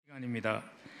시간입니다.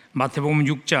 마태복음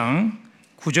 6장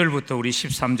 9절부터 우리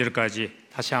 13절까지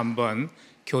다시 한번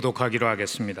교독하기로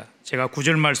하겠습니다. 제가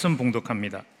 9절 말씀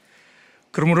봉독합니다.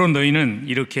 그러므로 너희는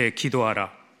이렇게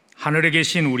기도하라. 하늘에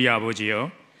계신 우리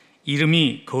아버지여,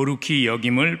 이름이 거룩히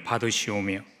여김을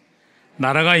받으시오며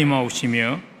나라가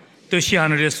임하옵시며 뜻이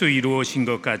하늘에서 이루어진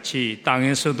것 같이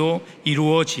땅에서도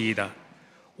이루어지이다.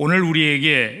 오늘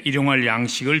우리에게 일용할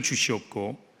양식을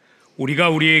주시옵고 우리가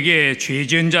우리에게 죄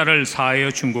지은 자를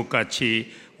사하여 준 것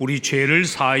같이 우리 죄를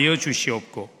사하여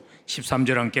주시옵고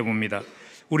 13절 함께 봅니다.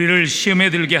 우리를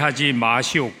시험에 들게 하지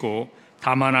마시옵고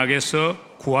다만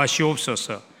악에서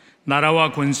구하시옵소서.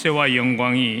 나라와 권세와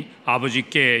영광이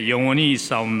아버지께 영원히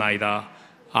있사옵나이다.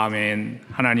 아멘.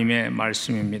 하나님의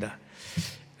말씀입니다.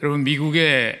 여러분,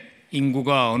 미국의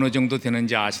인구가 어느 정도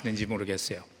되는지 아시는지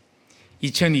모르겠어요.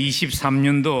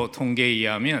 2023년도 통계에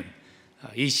의하면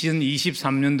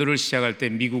 2023년도를 시작할 때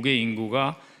미국의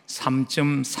인구가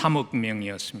 3.3억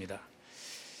명이었습니다.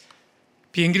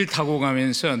 비행기를 타고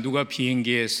가면서 누가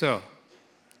비행기에서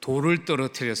돌을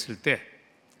떨어뜨렸을 때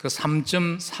그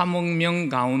 3.3억 명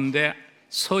가운데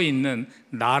서 있는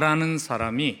나라는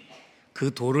사람이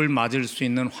그 돌을 맞을 수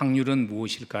있는 확률은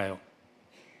무엇일까요?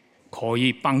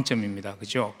 거의 빵점입니다.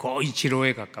 그죠? 거의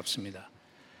지로에 가깝습니다.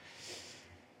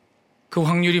 그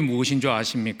확률이 무엇인 줄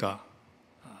아십니까?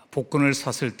 복권을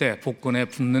샀을 때 복권에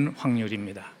붙는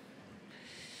확률입니다.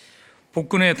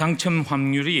 복권의 당첨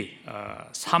확률이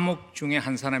 3억 중에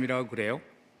한 사람이라고 그래요.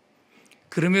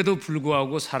 그럼에도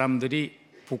불구하고 사람들이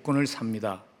복권을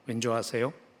삽니다. 왠지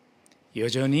아세요?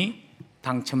 여전히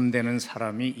당첨되는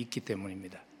사람이 있기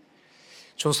때문입니다.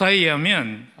 조사에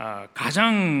의하면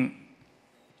가장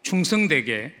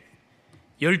충성되게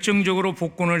열정적으로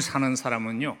복권을 사는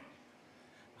사람은요,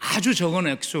 아주 적은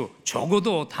액수,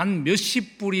 적어도 단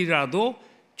몇십 불이라도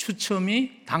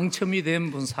당첨이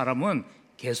된 사람은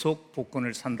계속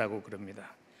복권을 산다고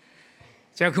그럽니다.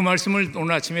 제가 그 말씀을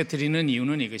오늘 아침에 드리는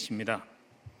이유는 이것입니다.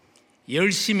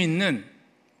 열심 있는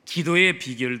기도의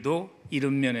비결도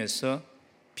이런 면에서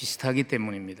비슷하기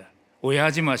때문입니다.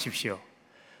 오해하지 마십시오.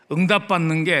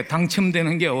 응답받는 게,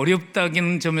 당첨되는 게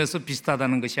어렵다는 점에서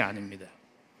비슷하다는 것이 아닙니다.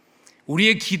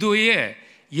 우리의 기도에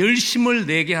열심을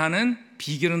내게 하는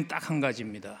비결은 딱 한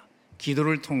가지입니다.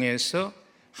 기도를 통해서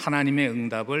하나님의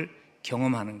응답을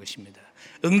경험하는 것입니다.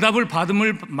 응답을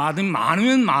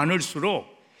많으면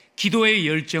많을수록 기도의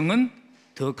열정은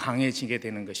더 강해지게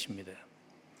되는 것입니다.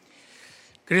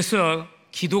 그래서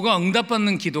기도가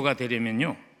응답받는 기도가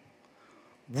되려면요,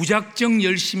 무작정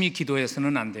열심히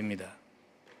기도해서는 안 됩니다.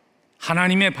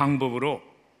 하나님의 방법으로,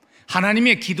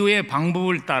 하나님의 기도의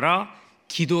방법을 따라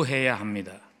기도해야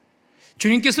합니다.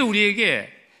 주님께서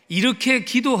우리에게 이렇게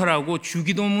기도하라고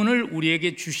주기도문을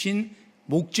우리에게 주신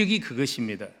목적이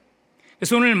그것입니다.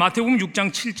 그래서 오늘 마태복음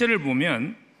 6장 7절을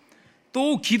보면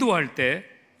또 기도할 때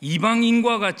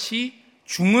이방인과 같이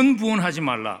중언부언하지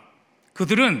말라.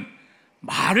 그들은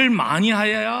말을 많이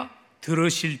하여야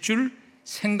들으실 줄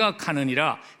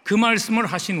생각하느니라. 그 말씀을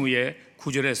하신 후에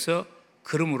 9절에서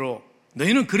그러므로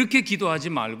너희는 그렇게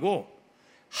기도하지 말고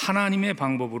하나님의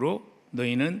방법으로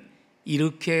너희는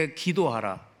이렇게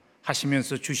기도하라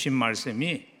하시면서 주신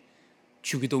말씀이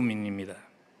주기도문입니다.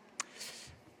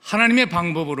 하나님의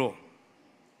방법으로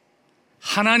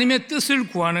하나님의 뜻을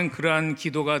구하는 그러한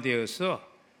기도가 되어서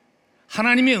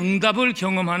하나님의 응답을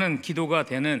경험하는 기도가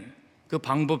되는 그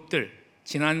방법들,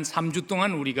 지난 3주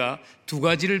동안 우리가 두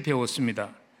가지를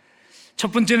배웠습니다.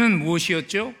 첫 번째는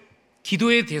무엇이었죠?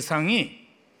 기도의 대상이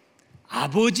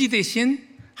아버지 대신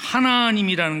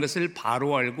하나님이라는 것을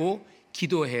바로 알고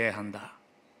기도해야 한다.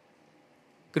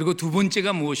 그리고 두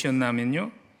번째가 무엇이었냐면요,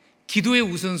 기도의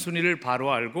우선순위를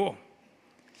바로 알고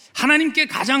하나님께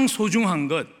가장 소중한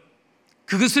것,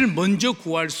 그것을 먼저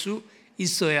구할 수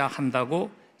있어야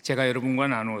한다고 제가 여러분과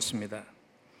나누었습니다.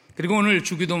 그리고 오늘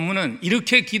주기도문은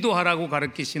이렇게 기도하라고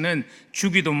가르치시는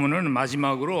주기도문은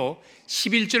마지막으로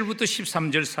 11절부터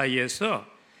 13절 사이에서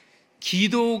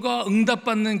기도가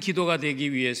응답받는 기도가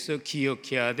되기 위해서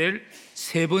기억해야 될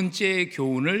세 번째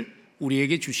교훈을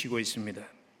우리에게 주시고 있습니다.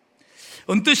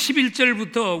 언뜻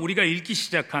 11절부터 우리가 읽기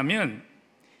시작하면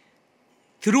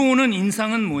들어오는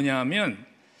인상은 뭐냐 하면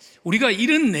우리가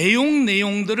이런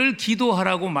내용들을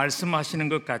기도하라고 말씀하시는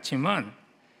것 같지만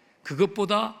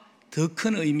그것보다 더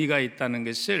큰 의미가 있다는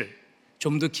것을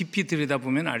좀 더 깊이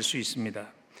들여다보면 알 수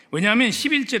있습니다. 왜냐하면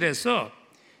 11절에서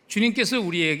주님께서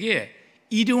우리에게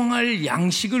일용할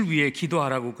양식을 위해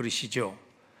기도하라고 그러시죠.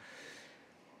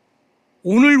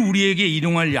 오늘 우리에게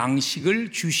일용할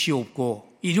양식을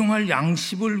주시옵고, 일용할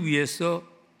양식을 위해서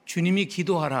주님이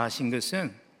기도하라 하신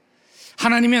것은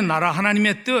하나님의 나라,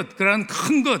 하나님의 뜻, 그런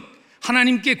큰 것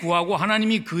하나님께 구하고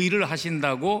하나님이 그 일을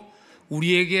하신다고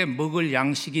우리에게 먹을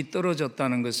양식이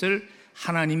떨어졌다는 것을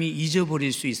하나님이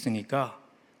잊어버릴 수 있으니까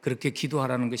그렇게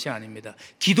기도하라는 것이 아닙니다.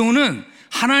 기도는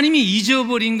하나님이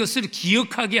잊어버린 것을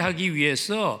기억하게 하기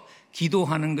위해서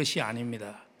기도하는 것이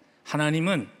아닙니다.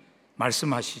 하나님은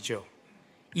말씀하시죠.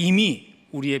 이미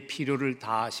우리의 필요를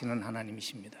다 아시는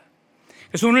하나님이십니다.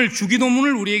 그래서 오늘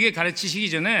주기도문을 우리에게 가르치시기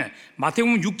전에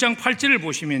마태복음 6장 8절을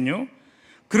보시면요,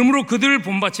 그러므로 그들을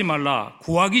본받지 말라.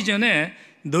 구하기 전에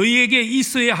너희에게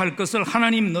있어야 할 것을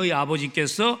하나님 너희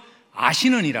아버지께서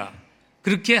아시느니라.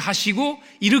 그렇게 하시고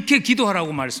이렇게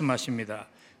기도하라고 말씀하십니다.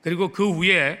 그리고 그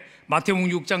후에 마태복음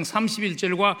 6장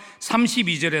 31절과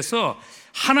 32절에서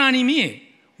하나님이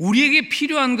우리에게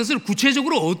필요한 것을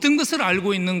구체적으로 어떤 것을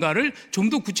알고 있는가를 좀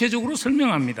더 구체적으로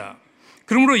설명합니다.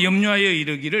 그러므로 염려하여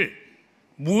이르기를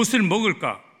무엇을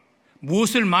먹을까,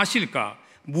 무엇을 마실까,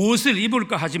 무엇을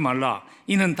입을까 하지 말라.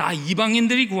 이는 다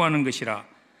이방인들이 구하는 것이라.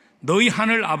 너희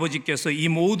하늘 아버지께서 이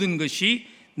모든 것이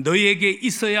너희에게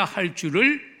있어야 할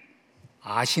줄을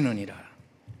아시느니라.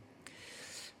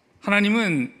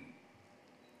 하나님은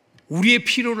우리의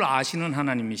필요를 아시는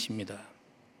하나님이십니다.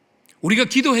 우리가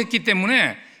기도했기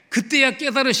때문에 그때야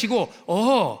깨달으시고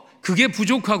그게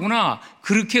부족하구나,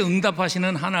 그렇게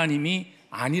응답하시는 하나님이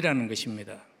아니라는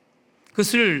것입니다.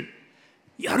 그것을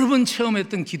여러 번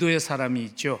체험했던 기도의 사람이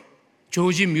있죠.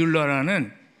 조지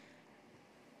뮬러라는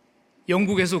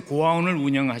영국에서 고아원을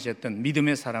운영하셨던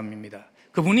믿음의 사람입니다.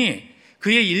 그분이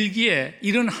그의 일기에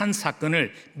이런 한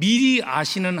사건을, 미리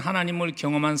아시는 하나님을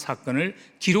경험한 사건을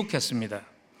기록했습니다.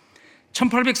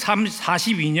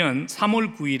 1842년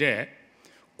 3월 9일에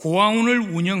고아원을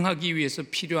운영하기 위해서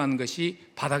필요한 것이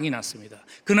바닥이 났습니다.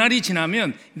 그날이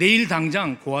지나면 내일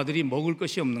당장 고아들이 먹을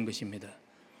것이 없는 것입니다.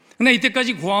 그러나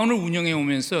이때까지 고아원을 운영해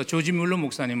오면서 조지 뮬러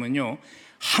목사님은요,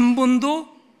 한 번도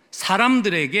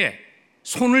사람들에게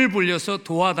손을 벌려서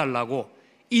도와달라고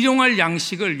일용할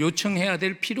양식을 요청해야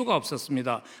될 필요가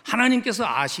없었습니다. 하나님께서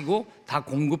아시고 다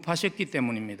공급하셨기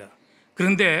때문입니다.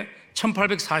 그런데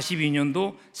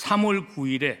 1842년도 3월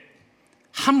 9일에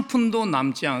한 푼도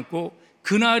남지 않고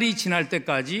그날이 지날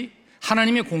때까지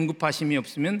하나님의 공급하심이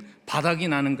없으면 바닥이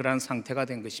나는 그런 상태가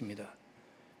된 것입니다.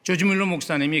 조지 뮬러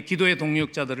목사님이 기도의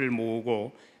동력자들을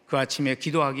모으고 그 아침에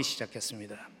기도하기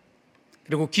시작했습니다.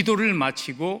 그리고 기도를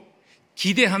마치고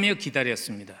기대하며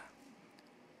기다렸습니다.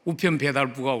 우편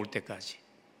배달부가 올 때까지.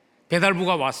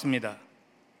 배달부가 왔습니다.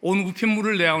 온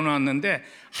우편물을 내어놨는데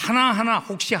하나하나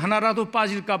혹시 하나라도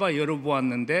빠질까 봐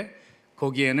열어보았는데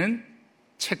거기에는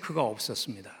체크가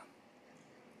없었습니다.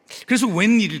 그래서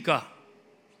웬일일까?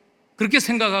 그렇게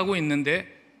생각하고 있는데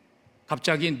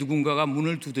갑자기 누군가가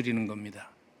문을 두드리는 겁니다.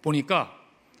 보니까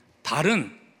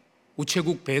다른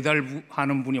우체국 배달부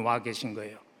하는 분이 와 계신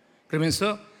거예요.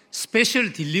 그러면서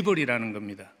스페셜 딜리버리라는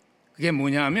겁니다. 그게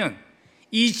뭐냐 하면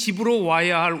이 집으로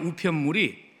와야 할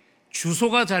우편물이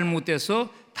주소가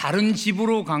잘못돼서 다른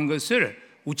집으로 간 것을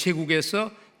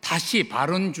우체국에서 다시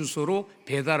바른 주소로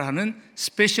배달하는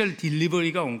스페셜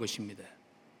딜리버리가 온 것입니다.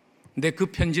 근데 그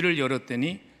편지를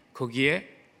열었더니 거기에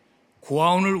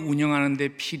고아원을 운영하는 데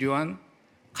필요한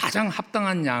가장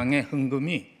합당한 양의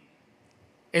헌금이,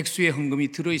 액수의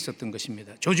헌금이 들어있었던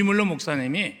것입니다. 조지 뮬러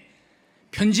목사님이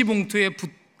편지 봉투에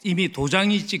이미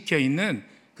도장이 찍혀 있는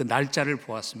그 날짜를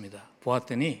보았습니다.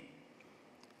 보았더니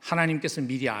하나님께서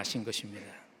미리 아신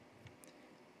것입니다.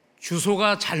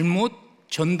 주소가 잘못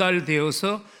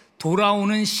전달되어서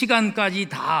돌아오는 시간까지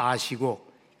다 아시고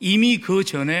이미 그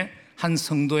전에 한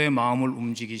성도의 마음을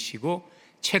움직이시고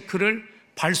체크를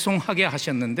발송하게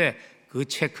하셨는데 그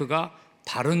체크가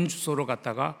다른 주소로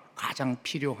갔다가 가장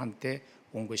필요한 때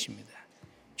온 것입니다.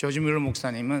 조지 뮬러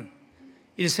목사님은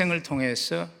일생을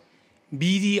통해서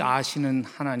미리 아시는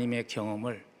하나님의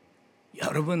경험을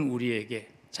여러 번 우리에게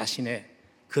자신의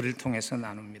글을 통해서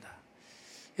나눕니다.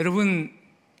 여러분,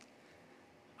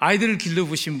 아이들을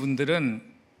길러보신 분들은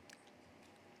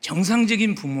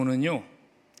정상적인 부모는요,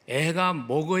 애가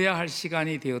먹어야 할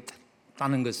시간이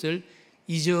되었다는 것을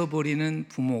잊어버리는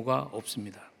부모가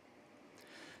없습니다.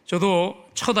 저도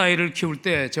첫 아이를 키울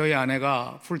때 저희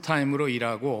아내가 풀타임으로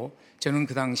일하고 저는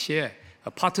그 당시에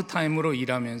파트타임으로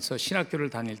일하면서 신학교를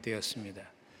다닐 때였습니다.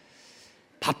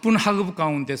 바쁜 학업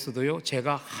가운데서도요,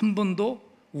 제가 한 번도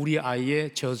우리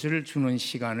아이의 젖을 주는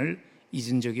시간을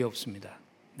잊은 적이 없습니다.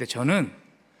 근데 저는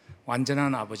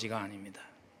완전한 아버지가 아닙니다.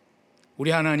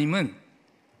 우리 하나님은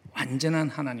완전한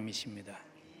하나님이십니다.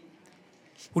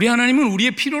 우리 하나님은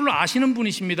우리의 필요를 아시는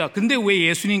분이십니다. 근데 왜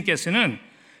예수님께서는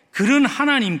그런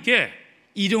하나님께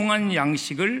일용한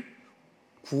양식을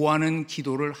구하는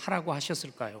기도를 하라고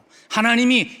하셨을까요?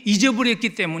 하나님이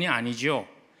잊어버렸기 때문이 아니죠.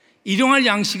 일용할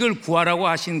양식을 구하라고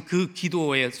하신 그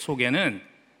기도의 속에는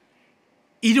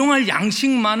일용할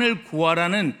양식만을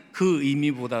구하라는 그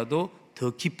의미보다도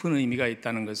더 깊은 의미가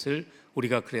있다는 것을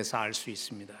우리가 그래서 알 수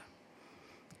있습니다.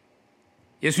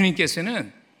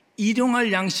 예수님께서는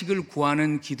일용할 양식을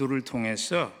구하는 기도를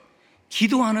통해서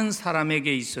기도하는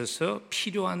사람에게 있어서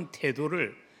필요한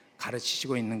태도를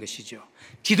가르치시고 있는 것이죠.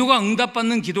 기도가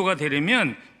응답받는 기도가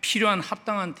되려면 필요한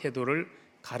합당한 태도를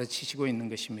가르치시고 있는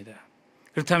것입니다.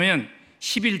 그렇다면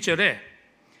 11절에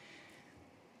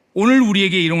오늘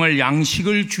우리에게 일용할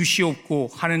양식을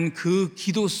주시옵고 하는 그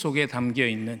기도 속에 담겨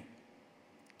있는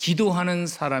기도하는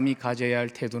사람이 가져야 할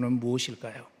태도는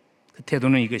무엇일까요? 그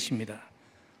태도는 이것입니다.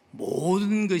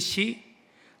 모든 것이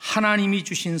하나님이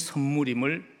주신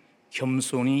선물임을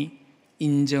겸손히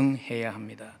인정해야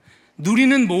합니다.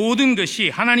 누리는 모든 것이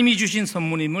하나님이 주신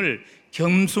선물임을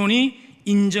겸손히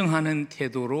인정하는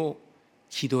태도로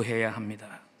기도해야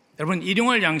합니다. 여러분,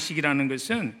 일용할 양식이라는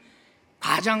것은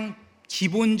가장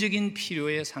기본적인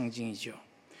필요의 상징이죠.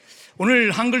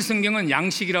 오늘 한글 성경은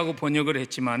양식이라고 번역을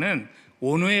했지만은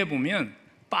원어에 보면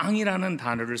빵이라는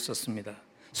단어를 썼습니다.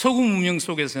 서구 문명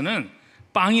속에서는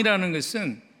빵이라는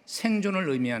것은 생존을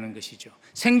의미하는 것이죠.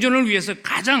 생존을 위해서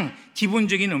가장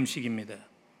기본적인 음식입니다.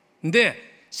 근데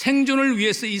생존을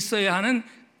위해서 있어야 하는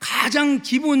가장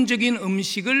기본적인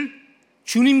음식을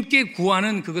주님께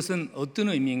구하는 그것은 어떤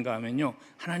의미인가 하면요,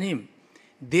 하나님,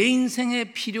 내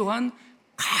인생에 필요한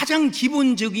가장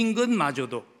기본적인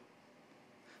것마저도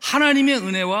하나님의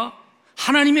은혜와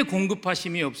하나님의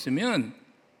공급하심이 없으면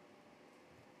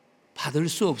받을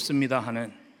수 없습니다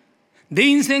하는, 내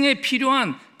인생에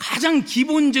필요한 가장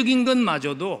기본적인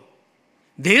것마저도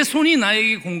내 손이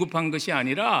나에게 공급한 것이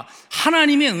아니라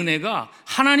하나님의 은혜가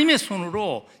하나님의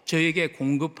손으로 저에게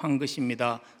공급한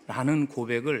것입니다 라는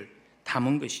고백을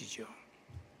담은 것이죠.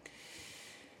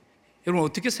 여러분,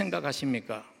 어떻게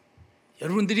생각하십니까?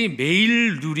 여러분들이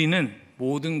매일 누리는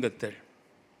모든 것들,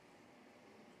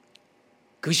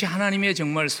 그것이 하나님의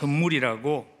정말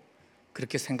선물이라고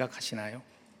그렇게 생각하시나요?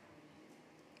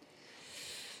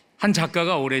 한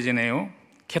작가가 오래전에요,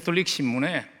 캐톨릭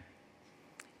신문에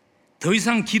더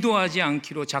이상 기도하지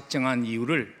않기로 작정한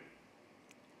이유를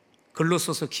글로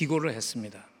써서 기고를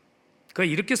했습니다. 그가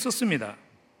이렇게 썼습니다.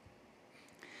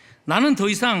 나는 더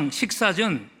이상 식사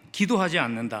전 기도하지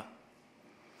않는다.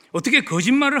 어떻게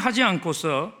거짓말을 하지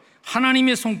않고서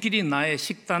하나님의 손길이 나의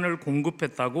식단을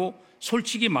공급했다고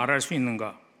솔직히 말할 수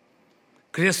있는가?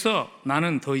 그래서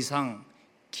나는 더 이상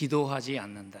기도하지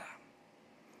않는다.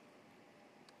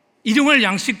 일용할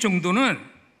양식 정도는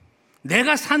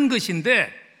내가 산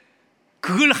것인데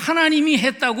그걸 하나님이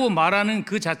했다고 말하는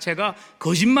그 자체가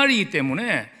거짓말이기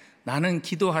때문에 나는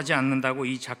기도하지 않는다고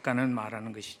이 작가는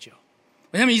말하는 것이죠.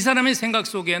 왜냐하면 이 사람의 생각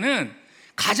속에는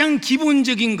가장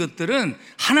기본적인 것들은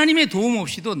하나님의 도움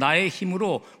없이도 나의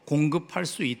힘으로 공급할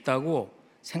수 있다고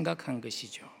생각한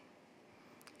것이죠.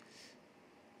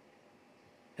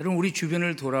 여러분, 우리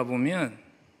주변을 돌아보면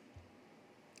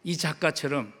이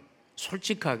작가처럼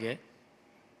솔직하게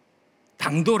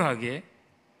당돌하게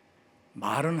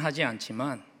말은 하지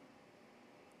않지만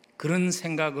그런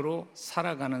생각으로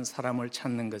살아가는 사람을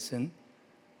찾는 것은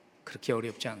그렇게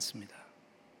어렵지 않습니다.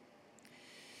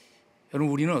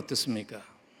 여러분, 우리는 어떻습니까?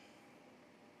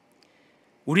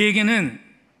 우리에게는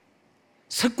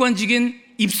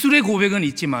습관적인 입술의 고백은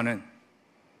있지만은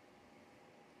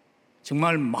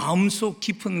정말 마음속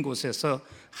깊은 곳에서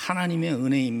하나님의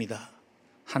은혜입니다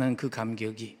하는 그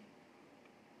감격이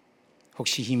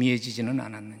혹시 희미해지지는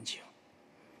않았는지요?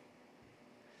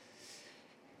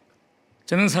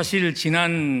 저는 사실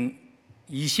지난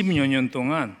 20여 년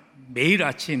동안 매일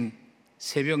아침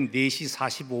새벽 4시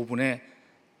 45분에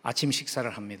아침 식사를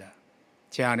합니다.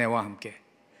 제 아내와 함께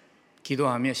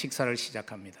기도하며 식사를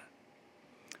시작합니다.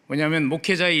 왜냐하면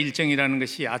목회자의 일정이라는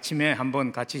것이 아침에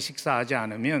한번 같이 식사하지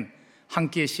않으면 한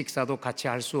끼의 식사도 같이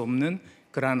할 수 없는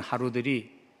그러한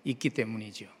하루들이 있기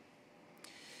때문이죠.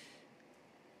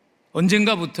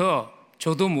 언젠가부터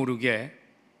저도 모르게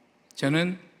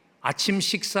저는 아침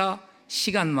식사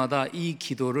시간마다 이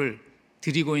기도를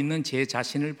드리고 있는 제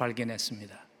자신을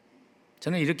발견했습니다.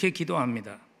 저는 이렇게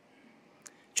기도합니다.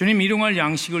 주님, 일용할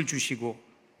양식을 주시고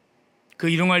그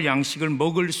일용할 양식을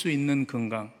먹을 수 있는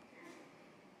건강,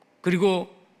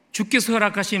 그리고 주께서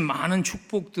허락하신 많은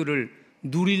축복들을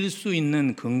누릴 수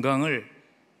있는 건강을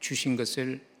주신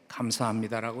것을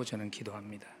감사합니다라고 저는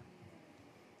기도합니다.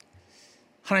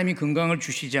 하나님이 건강을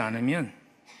주시지 않으면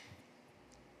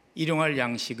일용할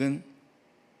양식은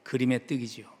그림의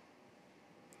떡이죠.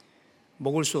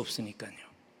 먹을 수 없으니까요.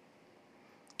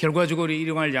 결과적으로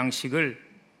일용할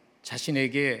양식을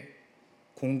자신에게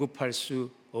공급할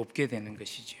수 없게 되는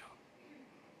것이지요.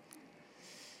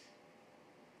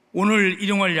 오늘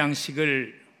일용할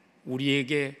양식을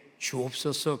우리에게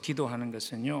주옵소서 기도하는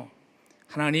것은요,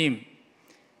 하나님,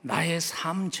 나의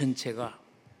삶 전체가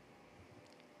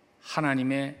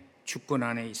하나님의 주권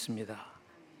안에 있습니다,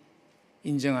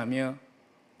 인정하며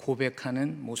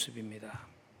고백하는 모습입니다.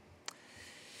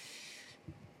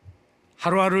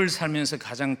 하루하루를 살면서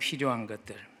가장 필요한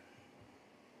것들,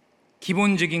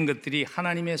 기본적인 것들이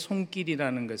하나님의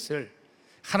손길이라는 것을,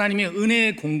 하나님의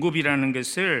은혜의 공급이라는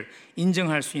것을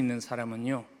인정할 수 있는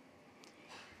사람은요,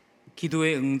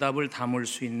 기도의 응답을 담을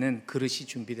수 있는 그릇이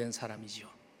준비된 사람이죠.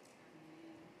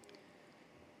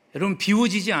 여러분,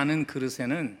 비워지지 않은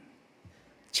그릇에는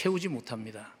채우지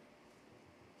못합니다.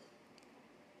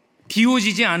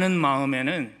 비워지지 않은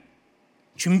마음에는,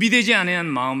 준비되지 않은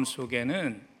마음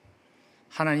속에는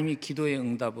하나님이 기도의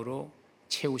응답으로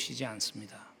채우시지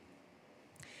않습니다.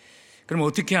 그럼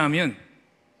어떻게 하면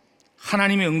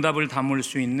하나님의 응답을 담을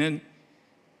수 있는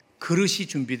그릇이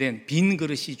준비된, 빈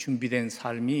그릇이 준비된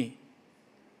삶이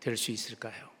될 수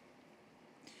있을까요?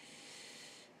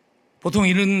 보통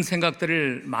이런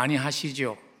생각들을 많이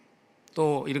하시죠.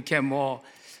 또 이렇게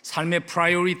삶의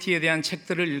프라이어리티에 대한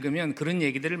책들을 읽으면 그런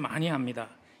얘기들을 많이 합니다.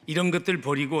 이런 것들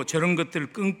버리고 저런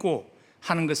것들 끊고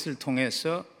하는 것을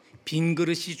통해서 빈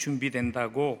그릇이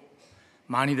준비된다고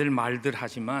많이들 말들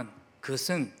하지만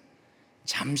그것은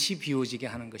잠시 비워지게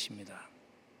하는 것입니다.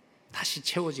 다시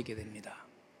채워지게 됩니다.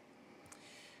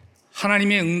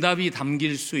 하나님의 응답이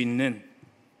담길 수 있는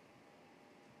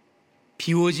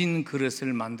비워진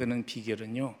그릇을 만드는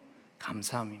비결은요,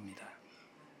 감사함입니다.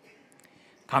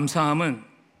 감사함은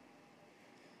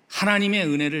하나님의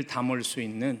은혜를 담을 수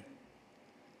있는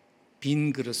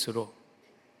빈 그릇으로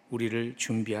우리를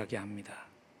준비하게 합니다.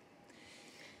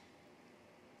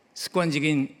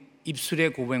 습관적인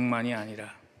입술의 고백만이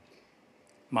아니라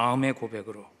마음의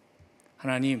고백으로,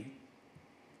 하나님,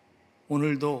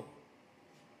 오늘도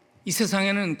이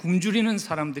세상에는 굶주리는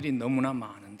사람들이 너무나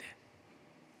많은데,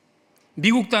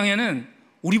 미국 땅에는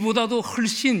우리보다도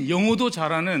훨씬 영어도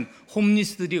잘하는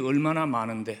홈리스들이 얼마나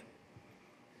많은데,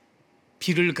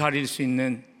 비를 가릴 수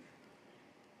있는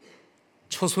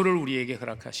초소를 우리에게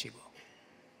허락하시고,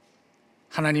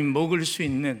 하나님 먹을 수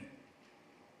있는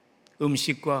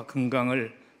음식과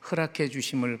건강을 허락해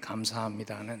주심을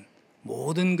감사합니다 하는,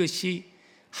 모든 것이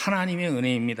하나님의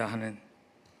은혜입니다 하는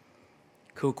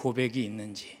그 고백이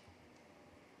있는지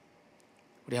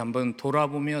우리 한번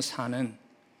돌아보며 사는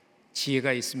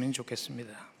지혜가 있으면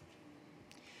좋겠습니다.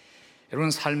 여러분,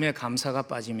 삶에 감사가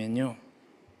빠지면요,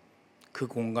 그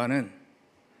공간은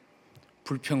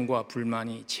불평과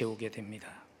불만이 채우게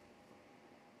됩니다.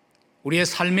 우리의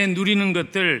삶에 누리는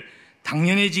것들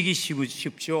당연해지기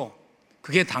쉽죠.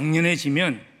 그게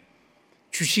당연해지면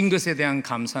주신 것에 대한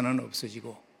감사는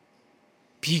없어지고,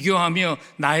 비교하며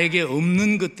나에게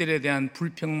없는 것들에 대한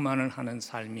불평만을 하는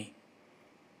삶이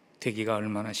되기가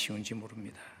얼마나 쉬운지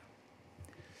모릅니다.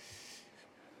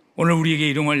 오늘 우리에게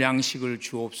일용할 양식을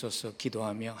주옵소서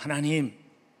기도하며, 하나님,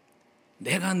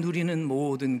 내가 누리는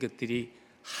모든 것들이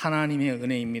하나님의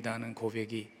은혜입니다 하는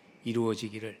고백이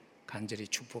이루어지기를 간절히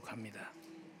축복합니다.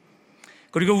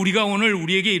 그리고 우리가 오늘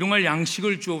우리에게 일용할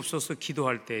양식을 주옵소서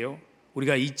기도할 때요,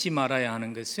 우리가 잊지 말아야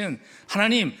하는 것은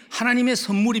하나님, 하나님의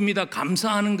선물입니다,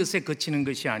 감사하는 것에 그치는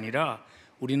것이 아니라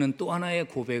우리는 또 하나의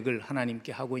고백을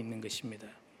하나님께 하고 있는 것입니다.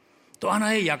 또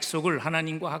하나의 약속을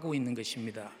하나님과 하고 있는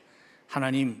것입니다.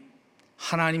 하나님,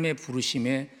 하나님의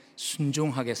부르심에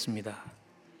순종하겠습니다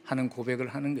하는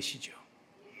고백을 하는 것이죠.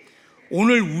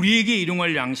 오늘 우리에게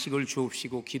일용할 양식을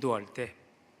주옵시고 기도할 때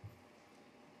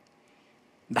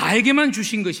나에게만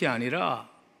주신 것이 아니라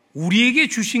우리에게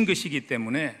주신 것이기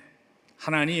때문에,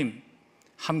 하나님,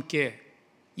 함께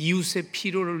이웃의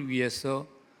필요를 위해서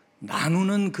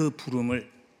나누는 그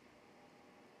부름을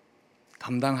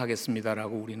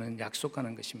감당하겠습니다라고 우리는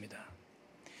약속하는 것입니다.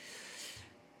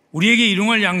 우리에게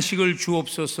일용할 양식을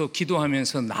주옵소서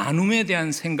기도하면서 나눔에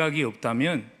대한 생각이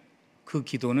없다면 그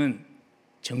기도는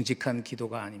정직한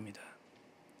기도가 아닙니다.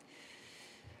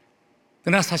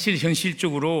 그러나 사실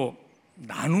현실적으로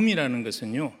나눔이라는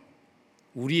것은요,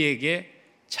 우리에게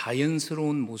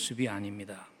자연스러운 모습이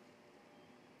아닙니다.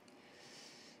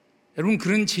 여러분,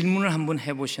 그런 질문을 한번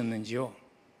해보셨는지요?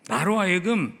 나로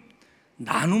하여금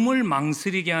나눔을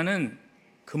망설이게 하는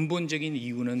근본적인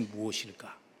이유는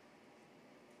무엇일까?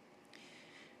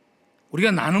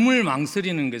 우리가 나눔을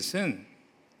망설이는 것은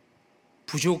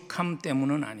부족함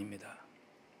때문은 아닙니다.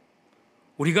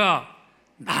 우리가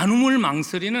나눔을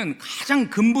망설이는 가장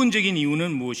근본적인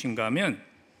이유는 무엇인가 하면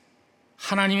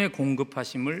하나님의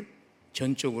공급하심을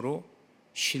전적으로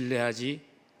신뢰하지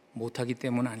못하기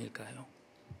때문 아닐까요?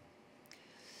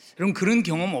 여러분, 그런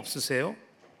경험 없으세요?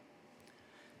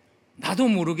 나도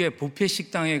모르게 뷔페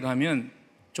식당에 가면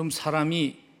좀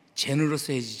사람이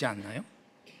제너러스해지지 않나요?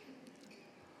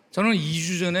 저는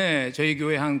 2주 전에 저희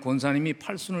교회 한 권사님이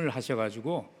팔순을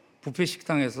하셔가지고 뷔페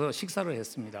식당에서 식사를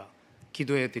했습니다.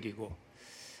 기도해드리고.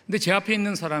 근데 제 앞에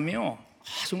있는 사람이요,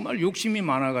 정말 욕심이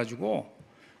많아가지고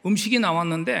음식이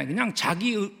나왔는데 그냥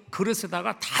자기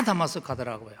그릇에다가 다 담아서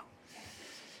가더라고요.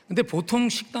 근데 보통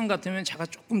식당 같으면 제가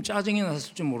조금 짜증이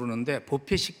났을 줄 모르는데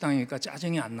뷔페 식당이니까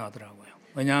짜증이 안 나더라고요.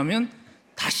 왜냐하면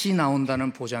다시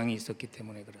나온다는 보장이 있었기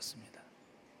때문에 그렇습니다.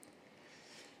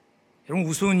 여러분,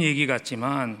 우스운 얘기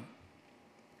같지만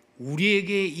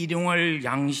우리에게 일용할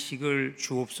양식을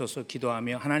주옵소서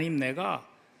기도하며, 하나님, 내가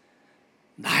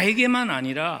나에게만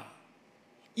아니라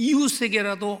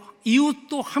이웃에게라도,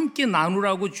 이웃도 함께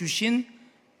나누라고 주신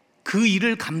그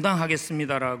일을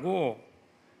감당하겠습니다라고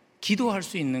기도할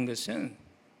수 있는 것은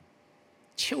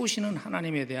채우시는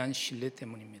하나님에 대한 신뢰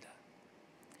때문입니다.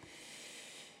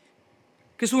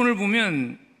 그래서 오늘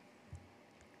보면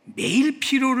매일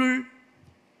필요를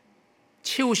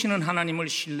채우시는 하나님을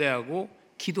신뢰하고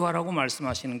기도하라고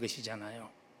말씀하시는 것이잖아요.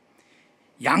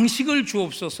 양식을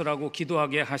주옵소서라고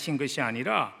기도하게 하신 것이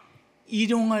아니라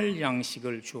일용할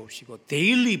양식을 주옵시고,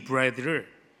 데일리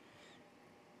브레드를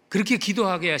그렇게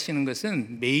기도하게 하시는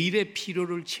것은 매일의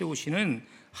필요를 채우시는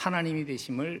하나님이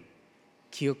되심을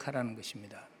기억하라는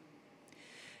것입니다.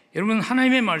 여러분,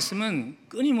 하나님의 말씀은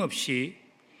끊임없이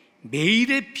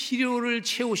매일의 필요를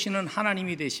채우시는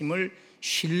하나님이 되심을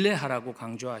신뢰하라고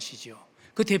강조하시죠.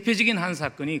 그 대표적인 한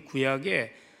사건이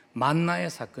구약의 만나의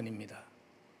사건입니다.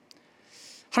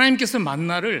 하나님께서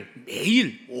만나를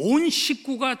매일 온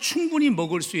식구가 충분히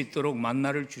먹을 수 있도록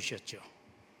만나를 주셨죠.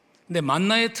 근데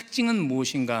만나의 특징은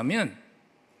무엇인가 하면,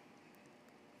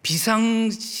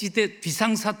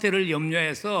 비상사태를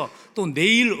염려해서 또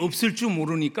내일 없을 줄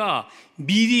모르니까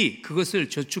미리 그것을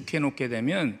저축해 놓게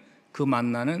되면 그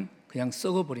만나는 그냥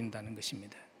썩어버린다는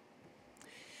것입니다.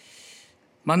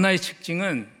 만나의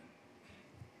특징은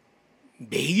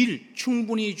매일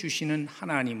충분히 주시는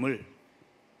하나님을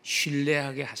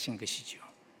신뢰하게 하신 것이죠.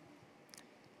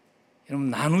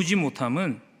 여러분, 나누지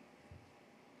못함은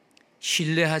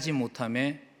신뢰하지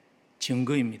못함의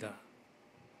증거입니다.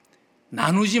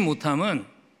 나누지 못함은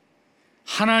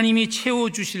하나님이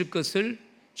채워주실 것을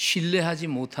신뢰하지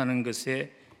못하는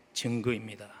것의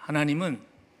증거입니다. 하나님은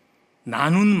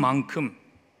나눈 만큼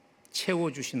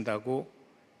채워주신다고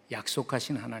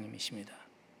약속하신 하나님이십니다.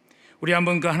 우리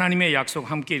한번 그 하나님의 약속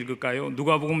함께 읽을까요?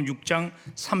 누가복음 6장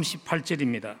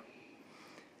 38절입니다.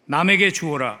 남에게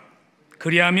주어라.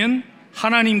 그리하면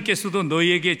하나님께서도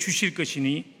너희에게 주실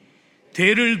것이니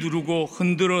되를 누르고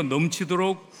흔들어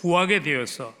넘치도록 후하게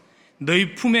되어서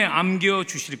너희 품에 안겨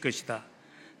주실 것이다.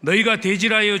 너희가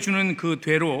대질하여 주는 그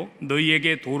되로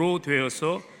너희에게 도로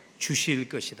되어서 주실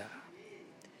것이다.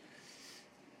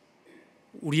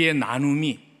 우리의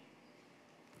나눔이,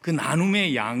 그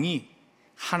나눔의 양이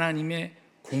하나님의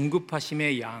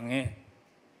공급하심의 양의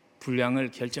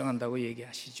분량을 결정한다고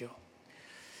얘기하시죠.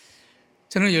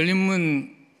 저는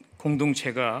열린문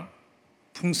공동체가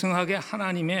풍성하게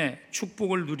하나님의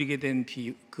축복을 누리게 된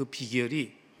그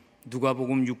비결이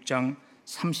누가복음 6장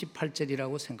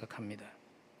 38절이라고 생각합니다.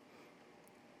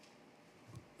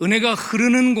 은혜가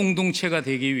흐르는 공동체가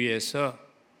되기 위해서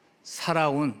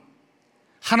살아온,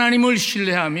 하나님을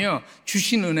신뢰하며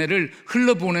주신 은혜를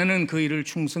흘러보내는 그 일을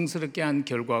충성스럽게 한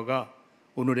결과가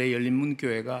오늘의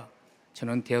열린문교회가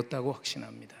저는 되었다고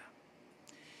확신합니다.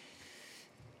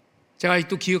 제가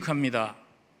아직도 기억합니다.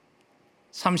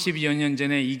 30여 년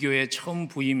전에 이 교회에 처음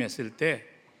부임했을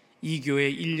때 이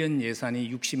교회 1년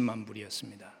예산이 60만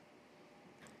불이었습니다.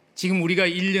 지금 우리가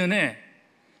 1년에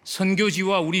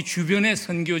선교지와 우리 주변의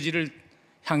선교지를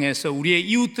향해서, 우리의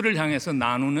이웃들을 향해서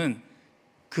나누는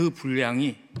그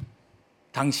분량이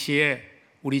당시에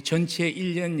우리 전체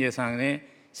 1년 예산의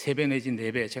 3배 내지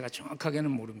 4배, 제가 정확하게는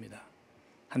모릅니다.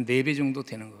 한 4배 정도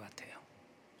되는 것 같아요.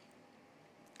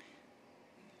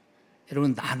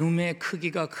 여러분, 나눔의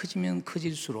크기가 커지면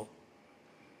커질수록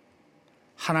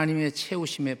하나님의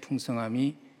채우심의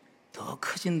풍성함이 더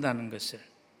커진다는 것을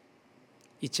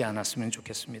잊지 않았으면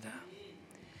좋겠습니다.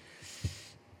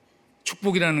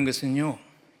 축복이라는 것은요,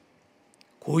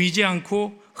 고이지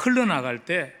않고 흘러나갈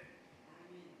때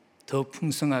더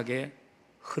풍성하게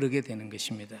흐르게 되는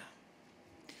것입니다.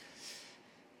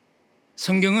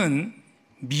 성경은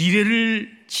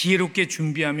미래를 지혜롭게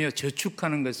준비하며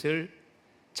저축하는 것을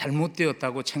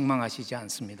잘못되었다고 책망하시지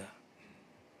않습니다.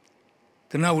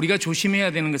 그러나 우리가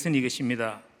조심해야 되는 것은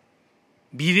이것입니다.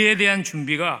 미래에 대한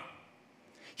준비가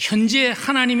현재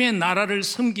하나님의 나라를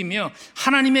섬기며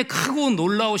하나님의 크고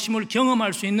놀라우심을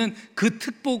경험할 수 있는 그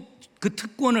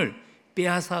특권을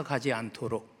빼앗아 가지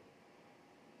않도록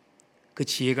그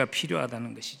지혜가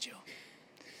필요하다는 것이죠.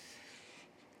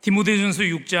 디모데전서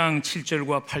 6장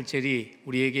 7절과 8절이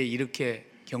우리에게 이렇게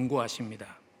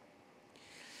경고하십니다.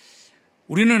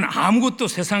 우리는 아무것도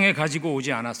세상에 가지고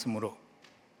오지 않았으므로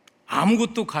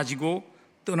아무것도 가지고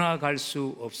떠나갈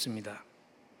수 없습니다.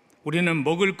 우리는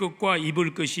먹을 것과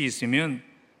입을 것이 있으면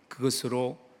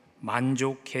그것으로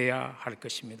만족해야 할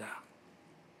것입니다.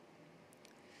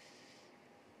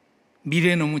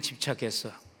 미래에 너무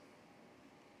집착해서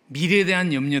미래에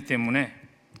대한 염려 때문에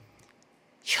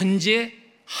현재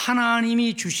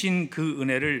하나님이 주신 그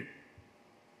은혜를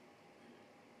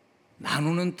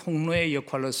나누는 통로의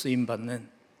역할로 쓰임받는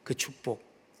그 축복,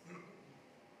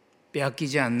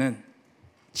 빼앗기지 않는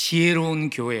지혜로운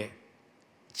교회,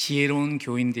 지혜로운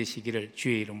교인 되시기를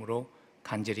주의 이름으로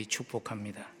간절히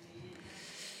축복합니다.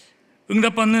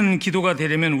 응답받는 기도가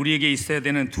되려면 우리에게 있어야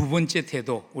되는 두 번째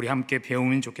태도, 우리 함께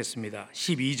배우면 좋겠습니다.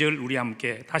 12절 우리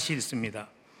함께 다시 읽습니다.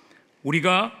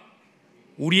 우리가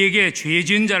우리에게 죄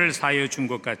지은 자를 사하여 준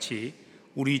것 같이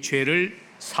우리 죄를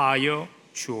사하여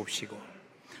주옵시고.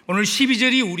 오늘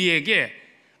 12절이 우리에게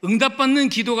응답받는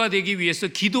기도가 되기 위해서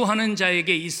기도하는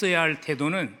자에게 있어야 할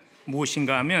태도는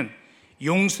무엇인가 하면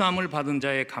용서함을 받은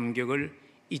자의 감격을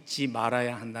잊지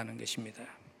말아야 한다는 것입니다.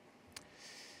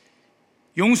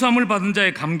 용서함을 받은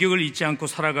자의 감격을 잊지 않고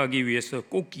살아가기 위해서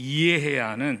꼭 이해해야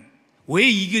하는, 왜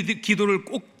이 기도를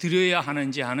꼭 드려야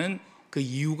하는지 하는 그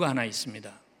이유가 하나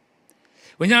있습니다.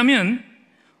 왜냐하면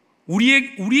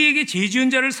우리에게 죄 지은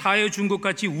자를 사하여 준 것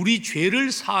같이 우리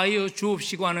죄를 사하여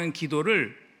주옵시고 하는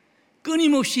기도를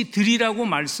끊임없이 드리라고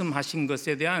말씀하신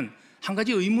것에 대한 한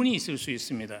가지 의문이 있을 수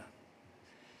있습니다.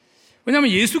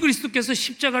 왜냐하면 예수 그리스도께서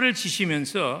십자가를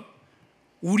지시면서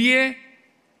우리의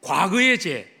과거의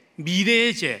죄,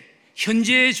 미래의 죄,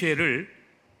 현재의 죄를,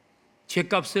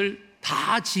 죄값을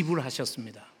다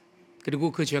지불하셨습니다.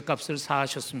 그리고 그 죄값을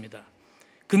사하셨습니다.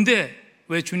 근데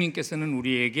왜 주님께서는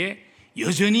우리에게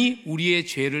여전히 우리의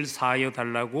죄를 사하여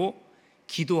달라고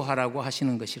기도하라고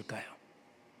하시는 것일까요?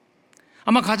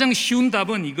 아마 가장 쉬운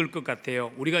답은 이걸 것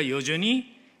같아요. 우리가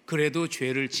여전히 그래도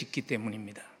죄를 짓기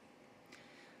때문입니다.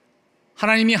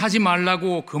 하나님이 하지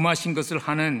말라고 금하신 것을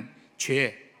하는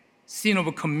죄, sin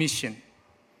of commission,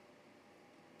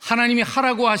 하나님이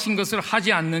하라고 하신 것을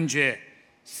하지 않는 죄,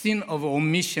 sin of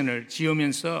omission을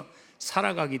지으면서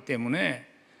살아가기 때문에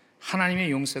하나님의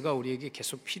용서가 우리에게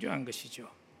계속 필요한 것이죠.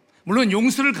 물론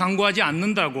용서를 강구하지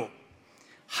않는다고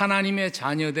하나님의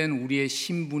자녀된 우리의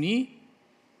신분이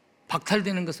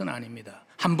박탈되는 것은 아닙니다.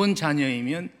 한 번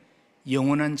자녀이면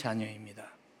영원한 자녀입니다.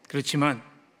 그렇지만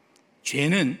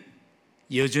죄는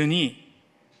여전히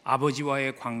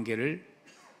아버지와의 관계를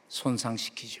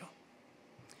손상시키죠.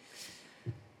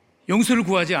 용서를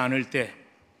구하지 않을 때,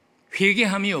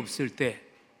 회개함이 없을 때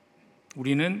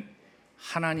우리는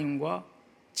하나님과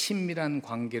친밀한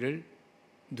관계를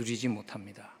누리지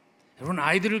못합니다. 여러분,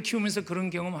 아이들을 키우면서 그런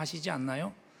경험 하시지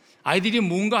않나요? 아이들이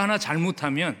뭔가 하나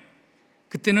잘못하면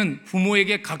그때는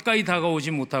부모에게 가까이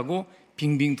다가오지 못하고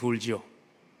빙빙 돌지요.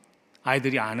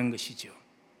 아이들이 아는 것이죠.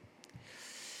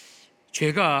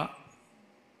 죄가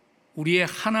우리의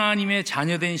하나님의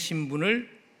자녀된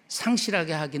신분을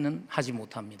상실하게 하기는 하지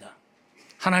못합니다.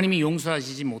 하나님이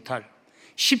용서하시지 못할,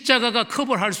 십자가가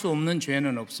커버할 수 없는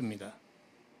죄는 없습니다.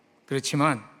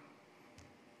 그렇지만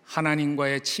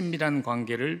하나님과의 친밀한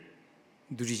관계를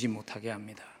누리지 못하게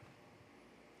합니다.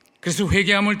 그래서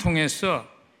회개함을 통해서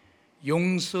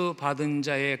용서받은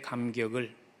자의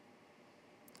감격을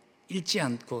잃지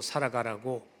않고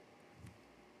살아가라고,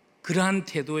 그러한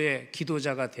태도의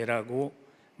기도자가 되라고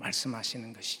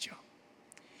말씀하시는 것이죠.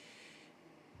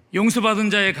 용서받은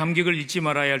자의 감격을 잊지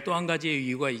말아야 할 또 한 가지의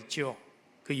이유가 있죠.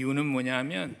 그 이유는 뭐냐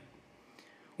하면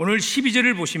오늘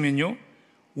 12절을 보시면요,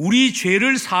 우리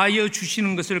죄를 사하여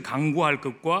주시는 것을 간구할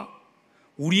것과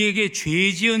우리에게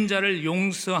죄 지은 자를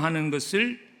용서하는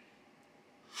것을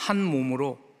한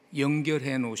몸으로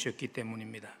연결해 놓으셨기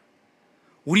때문입니다.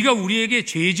 우리가 우리에게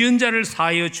죄 지은 자를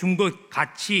사하여 준 것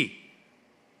같이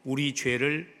우리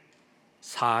죄를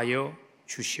사하여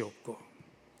주시옵고.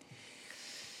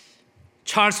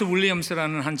 찰스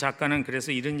윌리엄스라는 한 작가는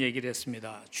그래서 이런 얘기를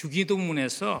했습니다.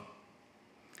 주기도문에서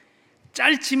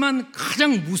짧지만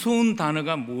가장 무서운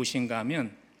단어가 무엇인가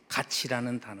하면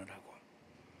가치라는 단어라고.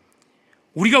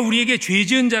 우리가 우리에게 죄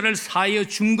지은 자를 사하여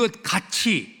준 것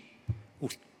같이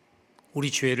우리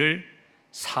죄를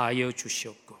사하여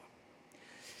주시옵고.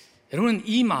 여러분,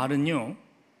 이 말은요,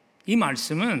 이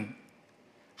말씀은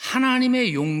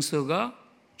하나님의 용서가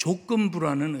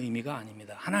조건부라는 의미가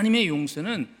아닙니다. 하나님의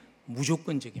용서는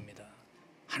무조건적입니다.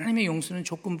 하나님의 용서는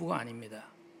조건부가 아닙니다.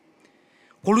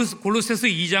 골로새서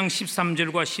 2장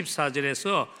 13절과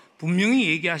 14절에서 분명히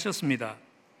얘기하셨습니다.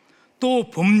 또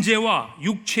범죄와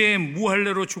육체의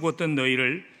무할례로 죽었던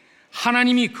너희를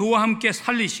하나님이 그와 함께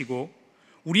살리시고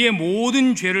우리의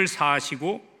모든 죄를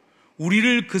사하시고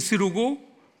우리를 거스르고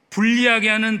불리하게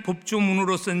하는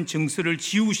법조문으로 쓴 증서를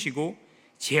지우시고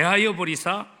제하여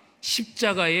버리사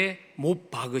십자가에 못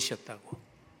박으셨다고.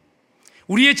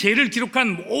 우리의 죄를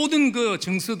기록한 모든 그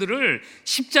증서들을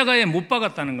십자가에 못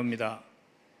박았다는 겁니다.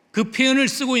 그 표현을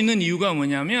쓰고 있는 이유가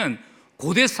뭐냐면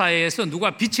고대 사회에서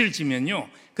누가 빚을 지면요,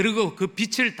 그리고 그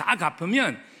빚을 다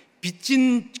갚으면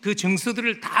빚진 그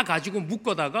증서들을 다 가지고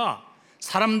묶어다가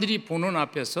사람들이 보는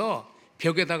앞에서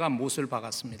벽에다가 못을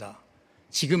박았습니다.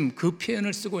 지금 그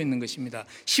표현을 쓰고 있는 것입니다.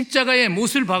 십자가에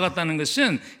못을 박았다는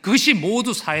것은 그것이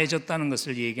모두 사해졌다는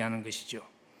것을 얘기하는 것이죠.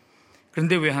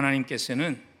 그런데 왜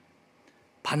하나님께서는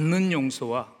받는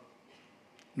용서와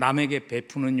남에게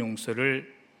베푸는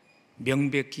용서를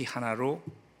명백히 하나로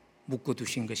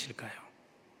묶어두신 것일까요?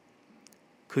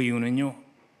 그 이유는요,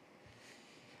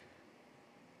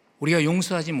 우리가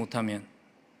용서하지 못하면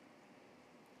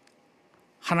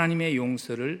하나님의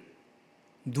용서를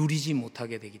누리지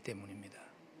못하게 되기 때문입니다.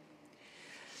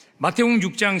 마태복음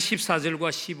 6장 14절과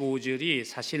 15절이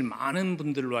사실 많은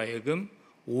분들로 하여금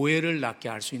오해를 낳게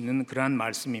할 수 있는 그러한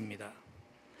말씀입니다.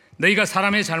 너희가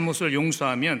사람의 잘못을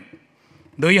용서하면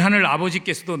너희 하늘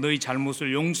아버지께서도 너희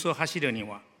잘못을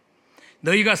용서하시려니와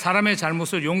너희가 사람의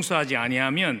잘못을 용서하지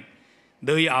아니하면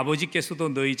너희 아버지께서도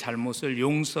너희 잘못을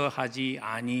용서하지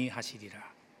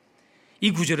아니하시리라.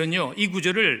 이 구절은요, 이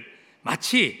구절을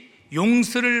마치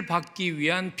용서를 받기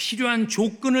위한 필요한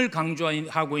조건을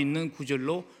강조하고 있는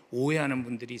구절로 오해하는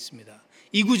분들이 있습니다.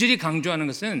 이 구절이 강조하는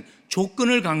것은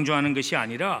조건을 강조하는 것이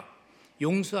아니라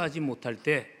용서하지 못할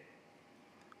때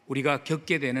우리가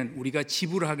겪게 되는, 우리가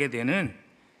지불하게 되는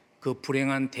그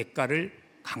불행한 대가를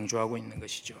강조하고 있는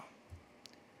것이죠.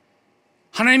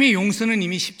 하나님의 용서는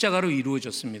이미 십자가로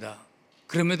이루어졌습니다.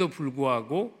 그럼에도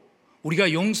불구하고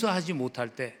우리가 용서하지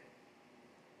못할 때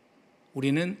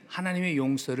우리는 하나님의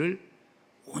용서를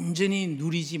온전히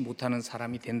누리지 못하는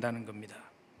사람이 된다는 겁니다.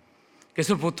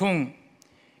 그래서 보통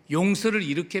용서를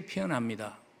이렇게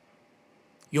표현합니다.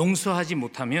 용서하지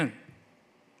못하면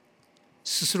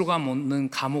스스로가 묻는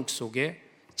감옥 속에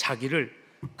자기를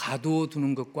가두어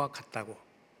두는 것과 같다고.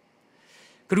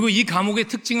 그리고 이 감옥의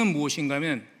특징은 무엇인가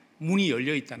하면 문이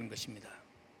열려 있다는 것입니다.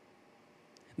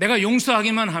 내가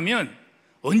용서하기만 하면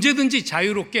언제든지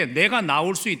자유롭게 내가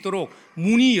나올 수 있도록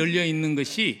문이 열려 있는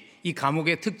것이 이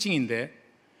감옥의 특징인데,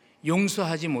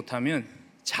 용서하지 못하면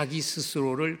자기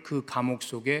스스로를 그 감옥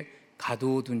속에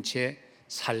가두어 둔 채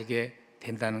살게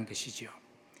된다는 것이죠.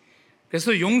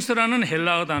 그래서 용서라는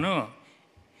헬라어 단어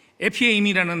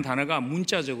에피에임이라는 단어가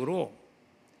문자적으로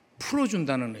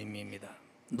풀어준다는 의미입니다.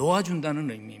 놓아준다는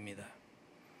의미입니다.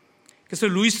 그래서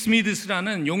루이스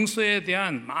스미드스라는 용서에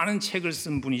대한 많은 책을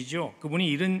쓴 분이죠. 그분이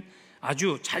이런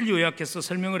아주 잘 요약해서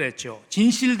설명을 했죠.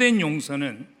 진실된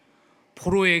용서는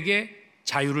포로에게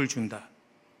자유를 준다.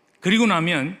 그리고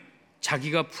나면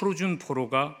자기가 풀어준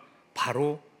포로가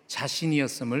바로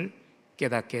자신이었음을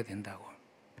깨닫게 된다고.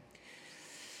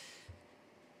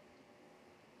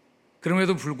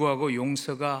 그럼에도 불구하고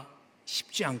용서가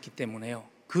쉽지 않기 때문에요,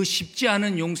 그 쉽지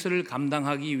않은 용서를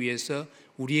감당하기 위해서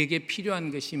우리에게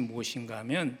필요한 것이 무엇인가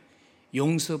하면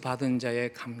용서받은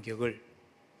자의 감격을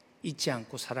잊지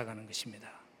않고 살아가는 것입니다.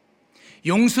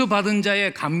 용서받은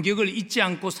자의 감격을 잊지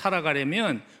않고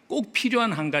살아가려면 꼭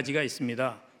필요한 한 가지가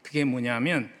있습니다. 그게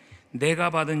뭐냐면 내가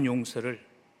받은 용서를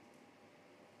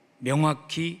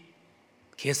명확히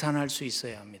계산할 수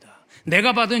있어야 합니다.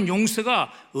 내가 받은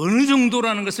용서가 어느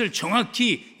정도라는 것을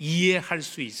정확히 이해할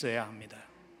수 있어야 합니다.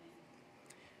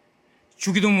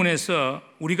 주기도문에서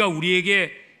우리가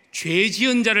우리에게 죄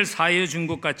지은 자를 사하여 준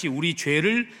것 같이 우리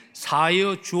죄를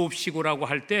사하여 주옵시고라고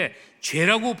할 때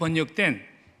죄라고 번역된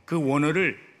그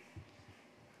원어를,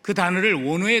 그 단어를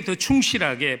원어에 더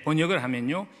충실하게 번역을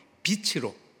하면요,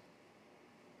 빛으로,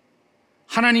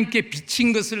 하나님께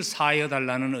비친 것을 사하여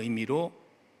달라는 의미로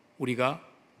우리가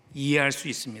이해할 수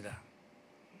있습니다.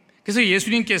 그래서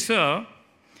예수님께서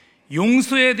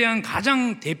용서에 대한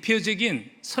가장 대표적인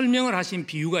설명을 하신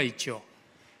비유가 있죠.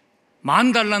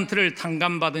 10,000달란트를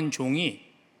탕감받은 종이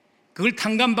그걸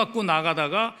탕감받고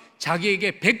나가다가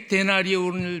자기에게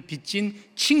 100데나리온을 빚진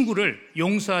친구를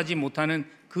용서하지 못하는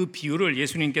그 비유를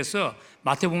예수님께서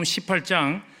마태복음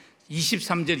 18장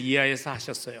 23절 이하에서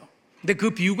하셨어요. 근데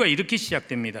그 비유가 이렇게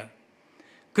시작됩니다.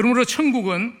 그러므로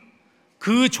천국은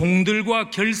그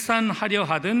종들과 결산하려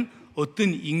하던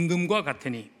어떤 임금과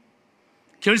같으니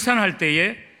결산할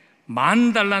때에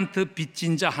 10,000달란트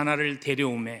빚진 자 하나를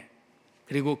데려오매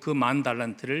그리고 그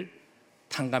 10,000달란트를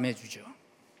탕감해 주죠.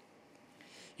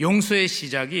 용서의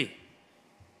시작이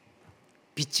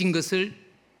빚진 것을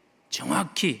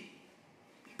정확히,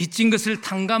 빚진 것을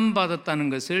탕감받았다는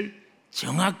것을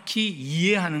정확히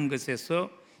이해하는 것에서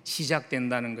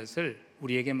시작된다는 것을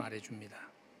우리에게 말해줍니다.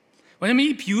 왜냐하면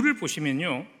이 비유를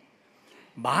보시면요,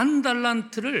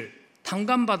 10,000달란트를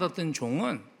탕감받았던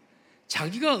종은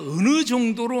자기가 어느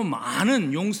정도로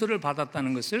많은 용서를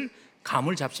받았다는 것을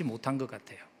감을 잡지 못한 것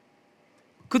같아요.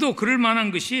 그도 그럴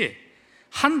만한 것이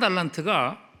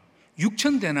 1달란트가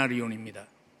 6,000데나리온입니다.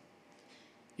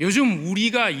 요즘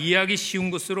우리가 이해하기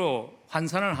쉬운 것으로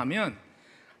환산을 하면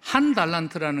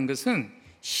 1달란트라는 것은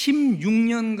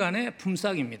 16년간의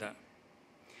품삯입니다.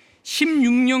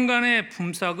 16년간의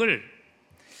품삯을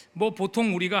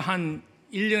보통 우리가 한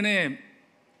 1년에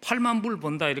 8만 불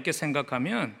번다 이렇게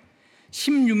생각하면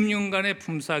 16년간의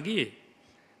품삯이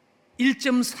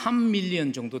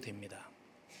 1.3밀리언 정도 됩니다.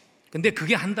 근데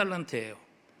그게 1달란트예요.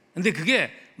 근데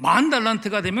그게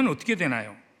 10,000달란트가 되면 어떻게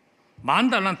되나요?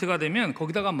 10,000달란트가 되면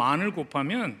거기다가 만을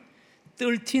곱하면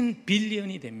 13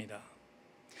 빌리언이 됩니다.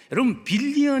 여러분,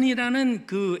 빌리언이라는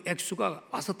그 액수가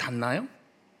와서 닿나요?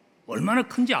 얼마나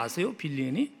큰지 아세요?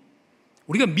 빌리언이?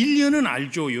 우리가 밀리언은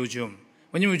알죠, 요즘.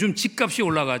 왜냐면 요즘 집값이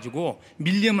올라가지고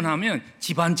밀리언 하면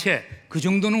집 한 채, 그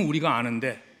정도는 우리가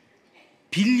아는데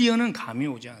빌리언은 감이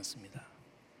오지 않습니다.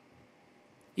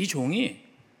 이 종이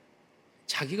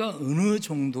자기가 어느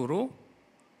정도로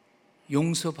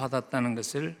용서받았다는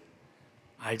것을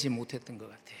알지 못했던 것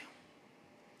같아요.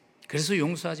 그래서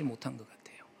용서하지 못한 것 같아요.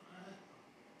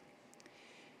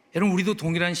 여러분, 우리도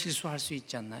동일한 실수할 수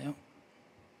있지 않나요?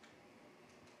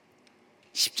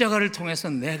 십자가를 통해서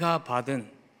내가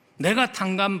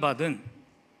탕감받은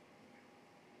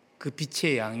그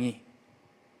빛의 양이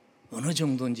어느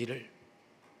정도인지를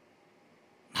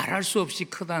말할 수 없이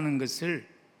크다는 것을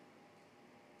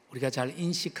우리가 잘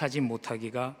인식하지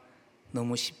못하기가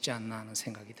너무 쉽지 않나 하는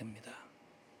생각이 듭니다.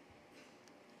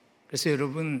 그래서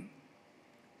여러분,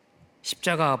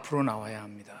 십자가 앞으로 나와야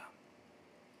합니다.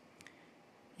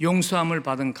 용서함을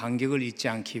받은 감격을 잊지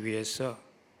않기 위해서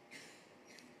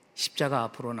십자가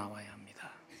앞으로 나와야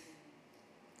합니다.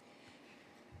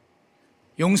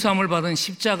 용서함을 받은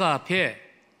십자가 앞에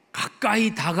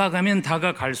가까이 다가가면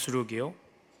다가갈수록이요,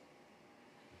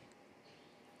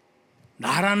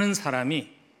 나라는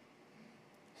사람이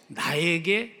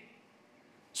나에게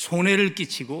손해를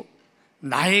끼치고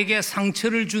나에게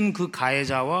상처를 준 그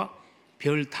가해자와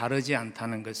별 다르지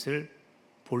않다는 것을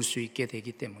볼 수 있게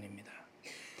되기 때문입니다.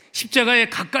 십자가에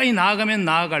가까이 나아가면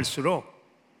나아갈수록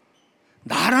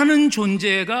나라는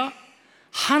존재가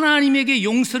하나님에게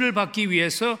용서를 받기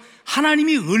위해서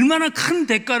하나님이 얼마나 큰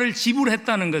대가를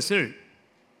지불했다는 것을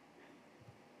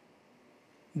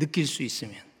느낄 수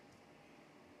있으면,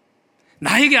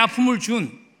 나에게 아픔을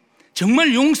준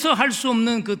정말 용서할 수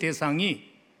없는 그 대상이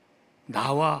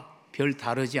나와 별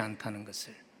다르지 않다는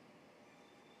것을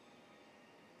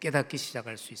깨닫기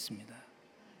시작할 수 있습니다.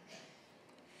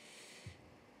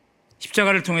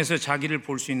 십자가를 통해서 자기를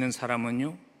볼 수 있는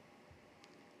사람은요,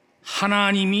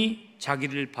 하나님이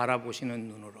자기를 바라보시는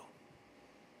눈으로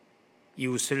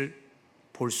이웃을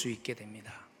볼 수 있게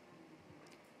됩니다.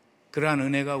 그러한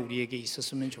은혜가 우리에게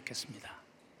있었으면 좋겠습니다.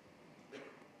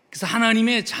 그래서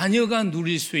하나님의 자녀가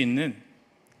누릴 수 있는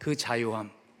그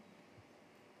자유함,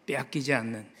 빼앗기지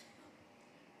않는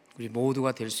우리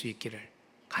모두가 될 수 있기를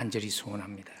간절히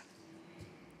소원합니다.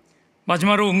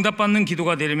 마지막으로 응답받는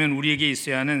기도가 되려면 우리에게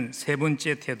있어야 하는 세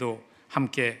번째 태도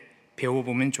함께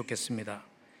배워보면 좋겠습니다.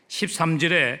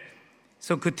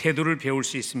 13절에서 그 태도를 배울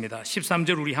수 있습니다.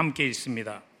 13절 우리 함께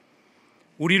읽습니다.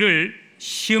 우리를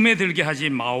시험에 들게 하지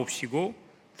마옵시고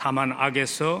다만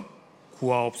악에서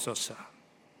구하옵소서.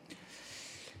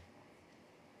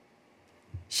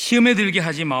 시험에 들게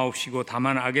하지 마옵시고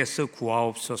다만 악에서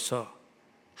구하옵소서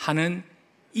하는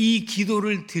이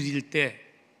기도를 드릴 때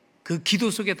그 기도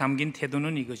속에 담긴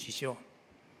태도는 이것이죠.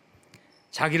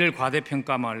 자기를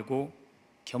과대평가 말고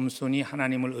겸손히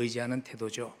하나님을 의지하는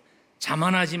태도죠.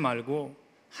 자만하지 말고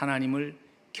하나님을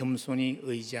겸손히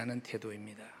의지하는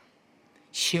태도입니다.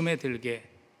 시험에 들게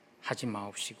하지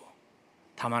마옵시고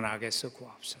다만 악에서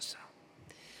구하옵소서.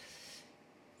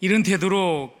 이런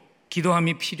태도로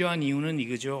기도함이 필요한 이유는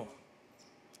이거죠.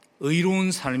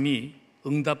 의로운 삶이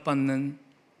응답받는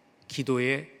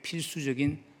기도의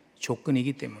필수적인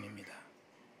조건이기 때문입니다.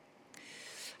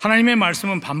 하나님의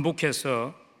말씀은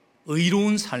반복해서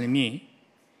의로운 삶이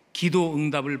기도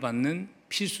응답을 받는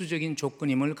필수적인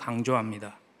조건임을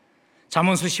강조합니다.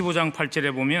 잠언서 15장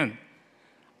 8절에 보면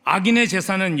악인의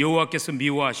제사는 여호와께서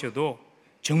미워하셔도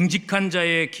정직한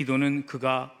자의 기도는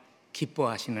그가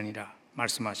기뻐하시느니라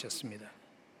말씀하셨습니다.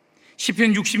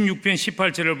 시편 66편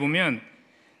 18절을 보면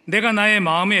내가 나의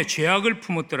마음에 죄악을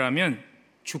품었더라면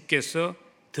주께서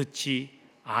듣지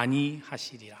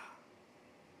아니하시리라.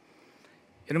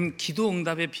 여러분, 기도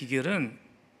응답의 비결은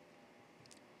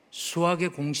수학의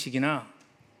공식이나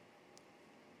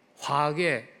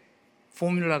화학의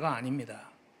포뮬라가 아닙니다.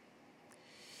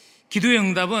 기도의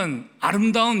응답은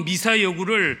아름다운 미사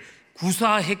여구를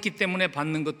구사했기 때문에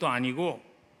받는 것도 아니고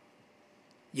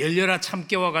열려라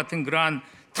참깨와 같은 그러한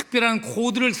특별한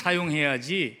코드를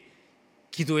사용해야지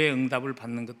기도의 응답을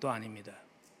받는 것도 아닙니다.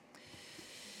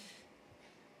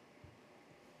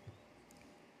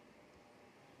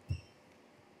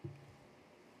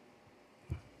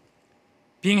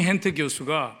 빙 헨트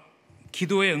교수가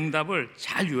기도의 응답을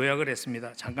잘 요약을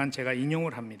했습니다. 잠깐 제가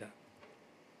인용을 합니다.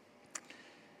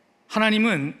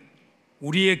 하나님은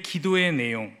우리의 기도의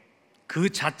내용 그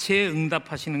자체에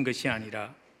응답하시는 것이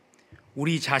아니라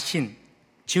우리 자신,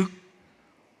 즉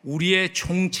우리의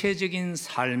총체적인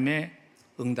삶에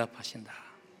응답하신다.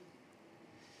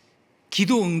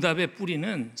 기도 응답의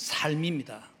뿌리는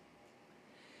삶입니다.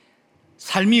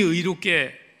 삶이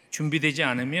의롭게 준비되지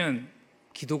않으면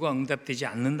기도가 응답되지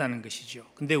않는다는 것이죠.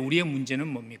 근데 우리의 문제는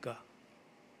뭡니까?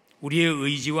 우리의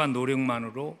의지와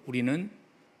노력만으로 우리는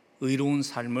의로운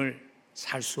삶을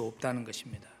살 수 없다는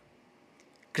것입니다.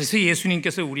 그래서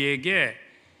예수님께서 우리에게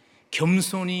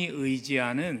겸손히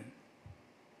의지하는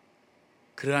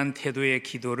그러한 태도의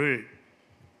기도를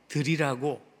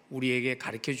드리라고 우리에게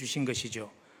가르쳐 주신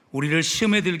것이죠. 우리를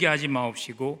시험에 들게 하지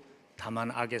마옵시고 다만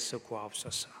악에서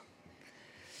구하옵소서.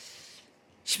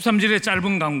 13절의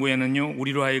짧은 강구에는요,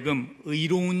 우리로 하여금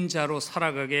의로운 자로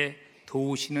살아가게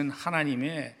도우시는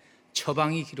하나님의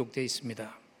처방이 기록되어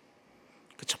있습니다.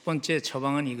 그 첫 번째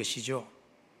처방은 이것이죠.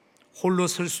 홀로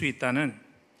설 수 있다는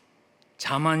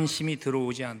자만심이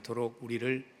들어오지 않도록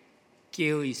우리를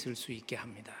깨어 있을 수 있게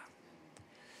합니다.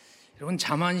 여러분,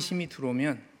 자만심이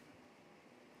들어오면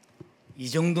이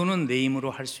정도는 내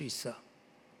힘으로 할 수 있어,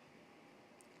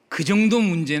 그 정도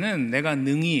문제는 내가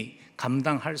능히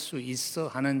감당할 수 있어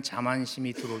하는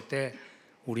자만심이 들어올 때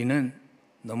우리는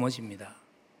넘어집니다.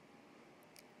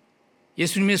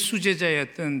 예수님의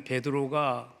수제자였던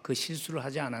베드로가 그 실수를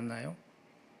하지 않았나요?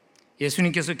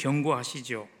 예수님께서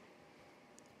경고하시죠.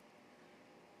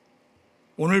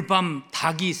 오늘 밤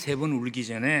닭이 3번 울기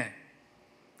전에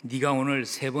네가 오늘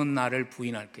 3번 나를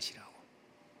부인할 것이라고.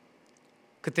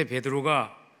 그때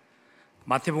베드로가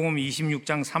마태복음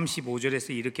 26장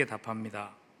 35절에서 이렇게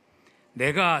답합니다.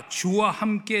 내가 주와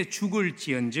함께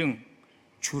죽을지언정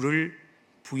주를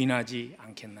부인하지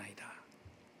않겠나이다.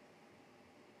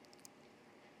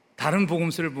 다른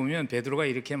복음서를 보면 베드로가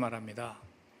이렇게 말합니다.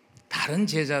 다른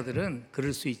제자들은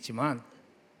그럴 수 있지만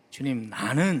주님,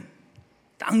 나는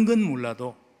딴 건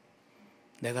몰라도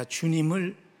내가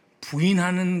주님을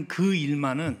부인하는 그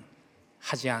일만은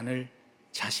하지 않을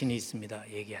자신이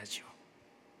있습니다. 얘기하죠.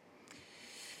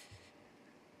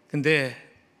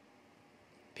 근데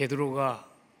베드로가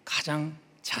가장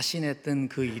자신했던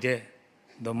그 일에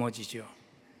넘어지죠.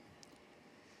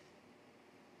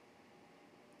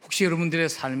 혹시 여러분들의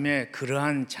삶에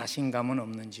그러한 자신감은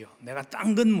없는지요? 내가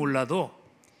딴 건 몰라도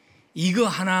이거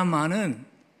하나만은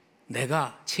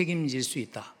내가 책임질 수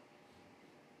있다.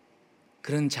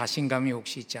 그런 자신감이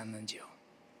혹시 있지 않는지요?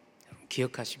 여러분,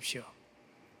 기억하십시오.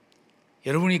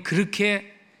 여러분이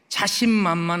그렇게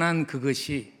자신만만한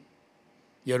그것이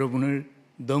여러분을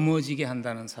넘어지게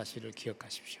한다는 사실을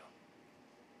기억하십시오.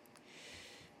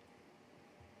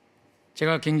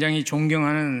 제가 굉장히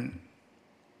존경하는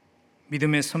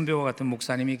믿음의 선배와 같은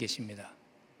목사님이 계십니다.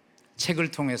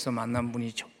 책을 통해서 만난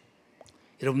분이죠.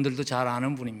 여러분들도 잘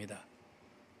아는 분입니다.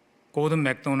 고든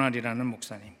맥도날이라는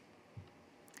목사님.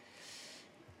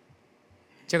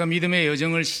 제가 믿음의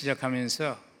여정을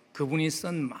시작하면서 그분이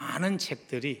쓴 많은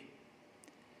책들이,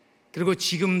 그리고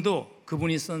지금도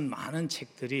그분이 쓴 많은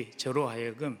책들이 저로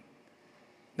하여금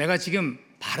내가 지금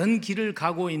바른 길을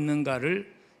가고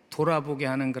있는가를 돌아보게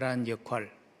하는 그러한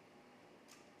역할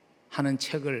하는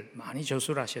책을 많이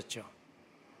저술하셨죠.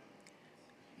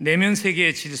 내면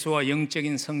세계의 질서와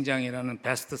영적인 성장이라는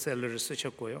베스트셀러를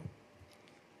쓰셨고요.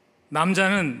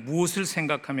 남자는 무엇을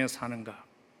생각하며 사는가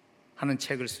하는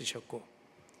책을 쓰셨고,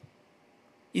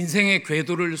 인생의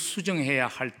궤도를 수정해야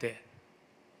할 때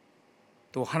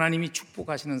또 하나님이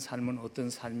축복하시는 삶은 어떤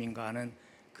삶인가 하는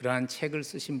그러한 책을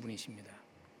쓰신 분이십니다.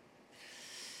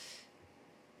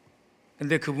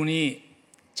 그런데 그분이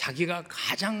자기가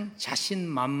가장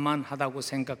자신만만하다고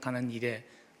생각하는 일에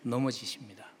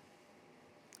넘어지십니다.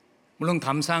 물론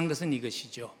감사한 것은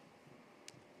이것이죠.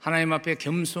 하나님 앞에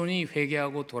겸손히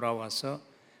회개하고 돌아와서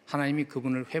하나님이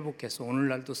그분을 회복해서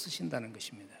오늘날도 쓰신다는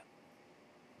것입니다.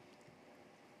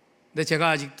 근데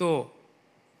제가 아직도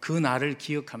그 날을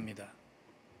기억합니다.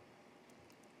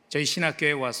 저희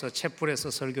신학교에 와서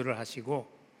채플에서 설교를 하시고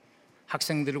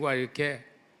학생들과 이렇게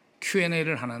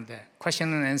Q&A를 하는데,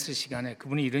 퀘션 앤 앤서 시간에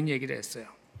그분이 이런 얘기를 했어요.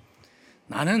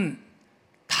 나는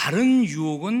다른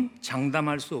유혹은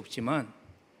장담할 수 없지만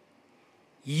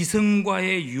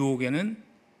이성과의 유혹에는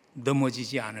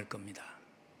넘어지지 않을 겁니다.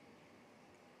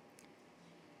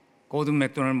 고든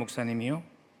맥도널드 목사님이요,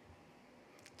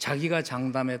 자기가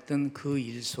장담했던 그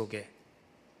일 속에,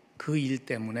 그 일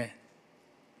때문에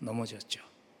넘어졌죠.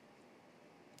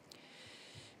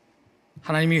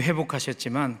 하나님이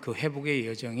회복하셨지만 그 회복의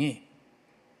여정이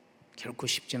결코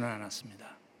쉽지는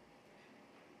않았습니다.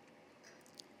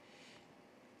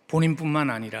 본인뿐만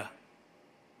아니라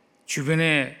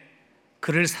주변에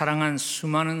그를 사랑한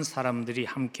수많은 사람들이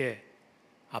함께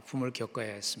아픔을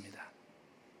겪어야 했습니다.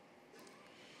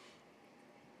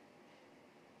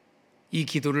 이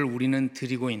기도를 우리는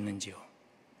드리고 있는지요?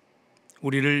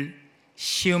 우리를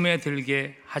시험에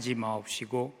들게 하지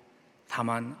마옵시고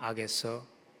다만 악에서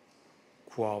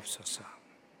구하옵소서.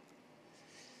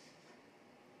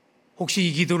 혹시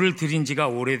이 기도를 드린 지가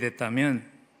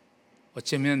오래됐다면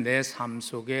어쩌면 내 삶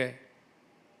속에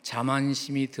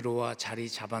자만심이 들어와 자리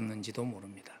잡았는지도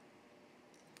모릅니다.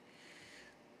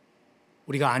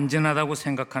 우리가 안전하다고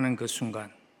생각하는 그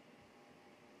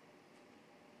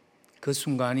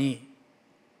순간이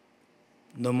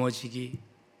넘어지기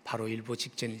바로 일보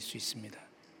직전일 수 있습니다.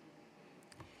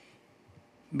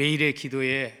 매일의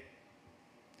기도에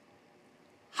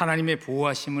하나님의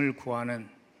보호하심을 구하는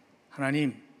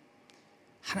하나님의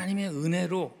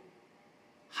은혜로,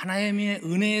 하나님의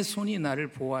은혜의 손이 나를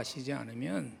보호하시지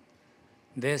않으면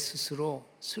내 스스로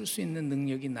쓸 수 있는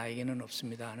능력이 나에게는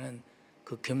없습니다 하는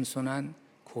그 겸손한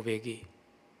고백이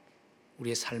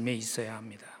우리의 삶에 있어야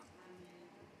합니다.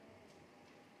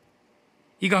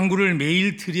 이 간구를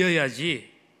매일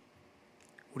드려야지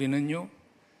우리는요,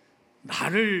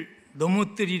 나를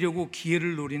넘어뜨리려고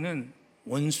기회를 노리는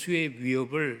원수의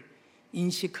위협을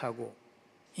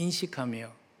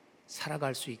인식하며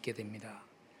살아갈 수 있게 됩니다.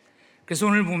 그래서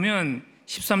오늘 보면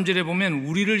 13절에 보면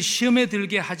우리를 시험에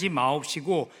들게 하지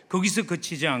마옵시고 거기서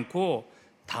그치지 않고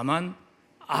다만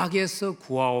악에서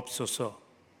구하옵소서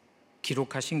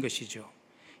기록하신 것이죠.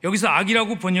 여기서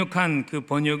악이라고 번역한 그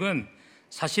번역은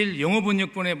사실 영어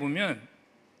번역본에 보면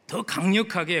더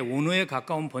강력하게 원어에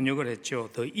가까운 번역을 했죠.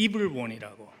 The evil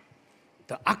one이라고,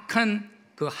 더 악한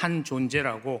그 한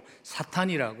존재라고,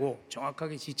 사탄이라고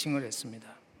정확하게 지칭을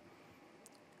했습니다.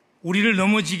 우리를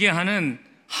넘어지게 하는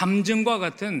함정과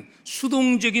같은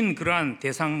수동적인 그러한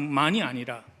대상만이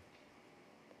아니라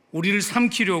우리를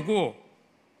삼키려고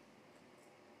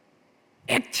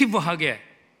액티브하게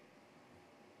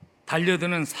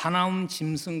달려드는 사나운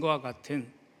짐승과 같은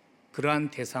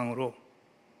그러한 대상으로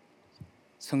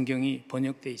성경이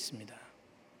번역되어 있습니다.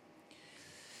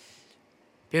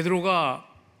 베드로가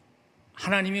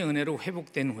하나님의 은혜로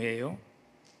회복된 후에요,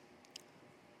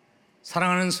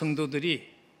 사랑하는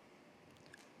성도들이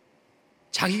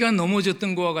자기가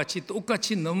넘어졌던 것과 같이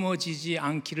똑같이 넘어지지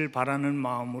않기를 바라는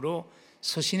마음으로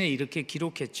서신에 이렇게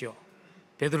기록했죠.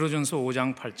 베드로전서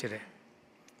 5장 8절에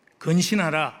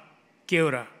근신하라,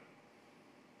 깨어라,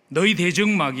 너희 대적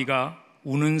마귀가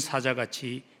우는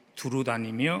사자같이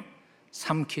두루다니며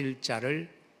삼킬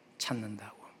자를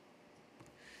찾는다고.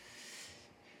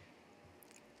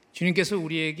 주님께서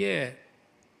우리에게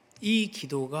이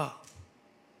기도가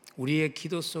우리의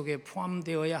기도 속에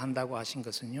포함되어야 한다고 하신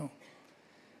것은요,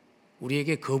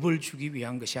 우리에게 겁을 주기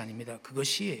위한 것이 아닙니다.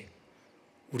 그것이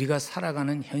우리가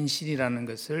살아가는 현실이라는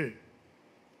것을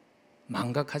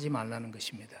망각하지 말라는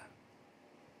것입니다.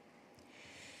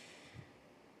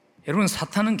 여러분,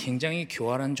 사탄은 굉장히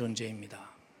교활한 존재입니다.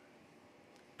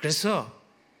 그래서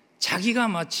자기가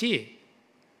마치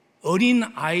어린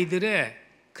아이들의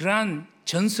그러한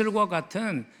전설과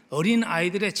같은 어린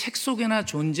아이들의 책 속에나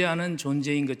존재하는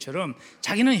존재인 것처럼,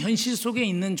 자기는 현실 속에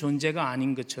있는 존재가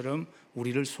아닌 것처럼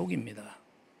우리를 속입니다.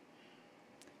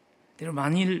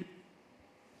 만일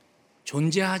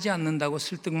존재하지 않는다고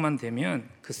설득만 되면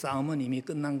그 싸움은 이미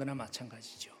끝난 거나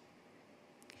마찬가지죠.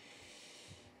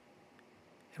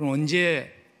 여러분,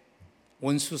 언제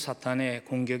원수 사탄의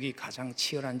공격이 가장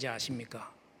치열한지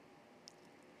아십니까?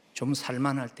 좀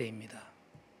살만할 때입니다.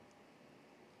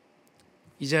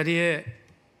 이 자리에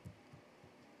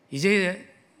이제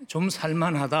좀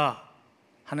살만하다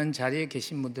하는 자리에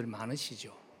계신 분들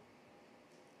많으시죠?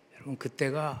 여러분,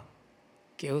 그때가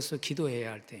깨어서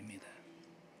기도해야 할 때입니다.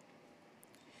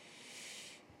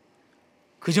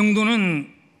 그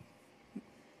정도는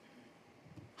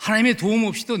하나님의 도움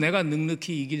없이도 내가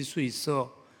넉넉히 이길 수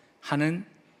있어 하는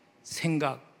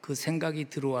생각, 그 생각이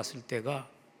들어왔을 때가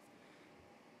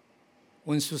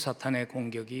원수 사탄의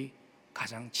공격이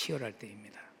가장 치열할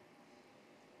때입니다.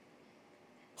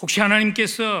 혹시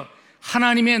하나님께서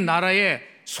하나님의 나라의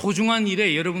소중한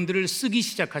일에 여러분들을 쓰기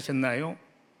시작하셨나요?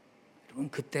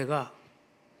 여러분, 그때가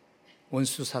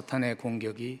원수 사탄의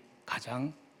공격이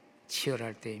가장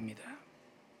치열할 때입니다.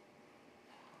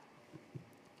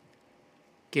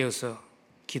 깨어서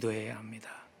기도해야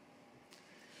합니다.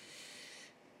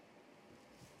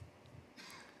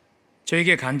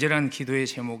 저에게 간절한 기도의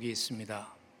제목이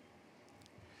있습니다.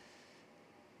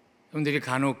 여러분들이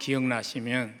간혹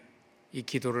기억나시면 이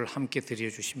기도를 함께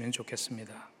드려주시면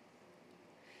좋겠습니다.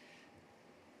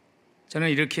 저는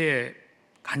이렇게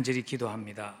간절히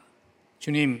기도합니다.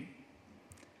 주님,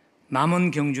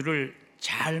 남은 경주를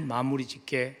잘 마무리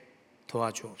짓게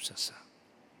도와주옵소서.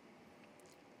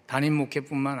 담임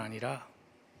목회뿐만 아니라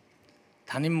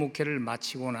담임 목회를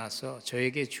마치고 나서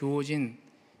저에게 주어진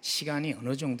시간이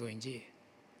어느 정도인지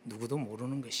누구도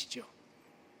모르는 것이죠.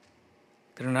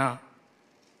 그러나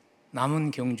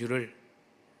남은 경주를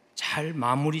잘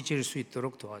마무리 지을 수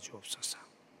있도록 도와주옵소서.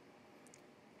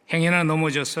 행여나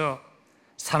넘어져서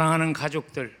사랑하는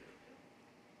가족들,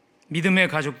 믿음의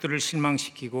가족들을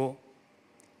실망시키고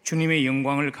주님의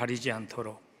영광을 가리지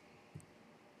않도록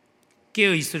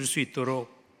깨어 있을 수 있도록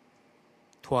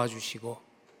도와주시고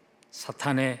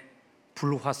사탄의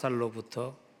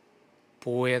불화살로부터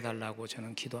보호해 달라고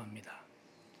저는 기도합니다.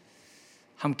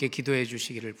 함께 기도해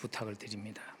주시기를 부탁을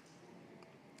드립니다.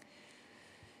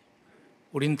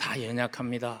 우린 다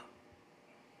연약합니다.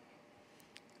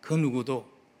 그 누구도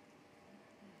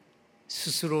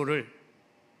스스로를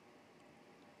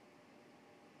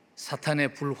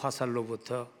사탄의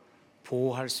불화살로부터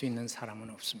보호할 수 있는 사람은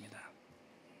없습니다.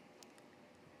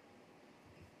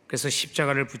 그래서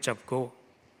십자가를 붙잡고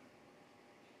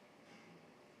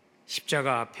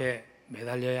십자가 앞에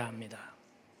매달려야 합니다.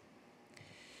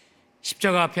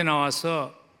 십자가 앞에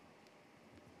나와서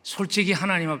솔직히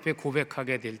하나님 앞에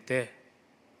고백하게 될 때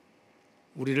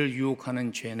우리를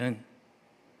유혹하는 죄는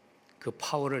그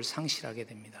파워를 상실하게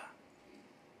됩니다.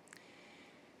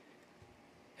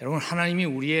 여러분, 하나님이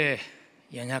우리의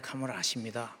연약함을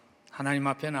아십니다. 하나님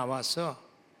앞에 나와서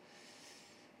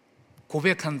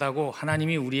고백한다고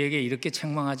하나님이 우리에게 이렇게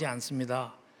책망하지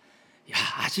않습니다. 야,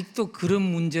 아직도 그런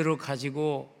문제로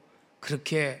가지고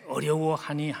그렇게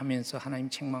어려워하니 하면서 하나님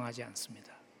책망하지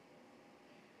않습니다.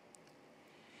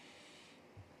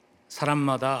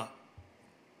 사람마다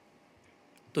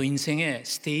또 인생의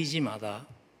스테이지마다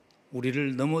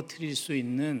우리를 넘어뜨릴 수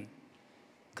있는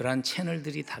그러한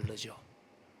채널들이 다르죠.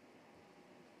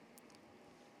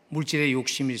 물질의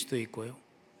욕심일 수도 있고요.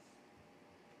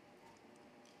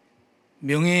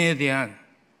 명예에 대한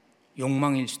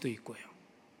욕망일 수도 있고요.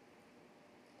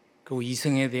 그리고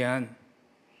이성에 대한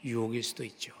유혹일 수도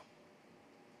있죠.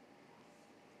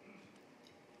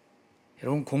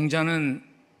 여러분, 공자는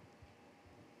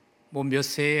뭐 몇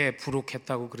세에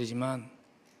부록했다고 그러지만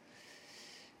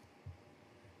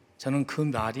저는 그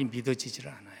말이 믿어지질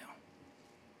않아요.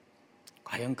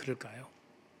 과연 그럴까요?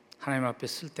 하나님 앞에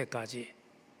쓸 때까지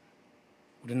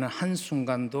우리는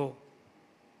한순간도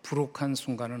부록한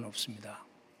순간은 없습니다.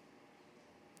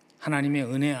 하나님의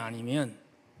은혜 아니면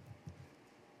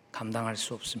감당할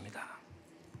수 없습니다.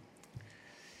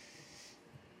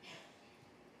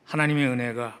 하나님의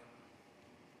은혜가,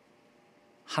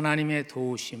 하나님의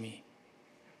도우심이,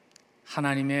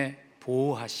 하나님의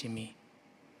보호하심이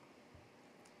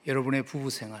여러분의 부부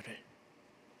생활을,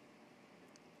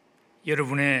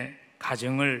 여러분의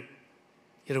가정을,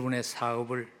 여러분의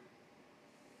사업을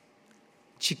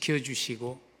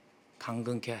지켜주시고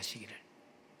강건케 하시기를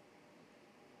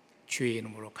주의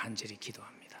이름으로 간절히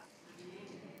기도합니다.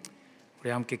 우리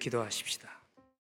함께 기도하십시다.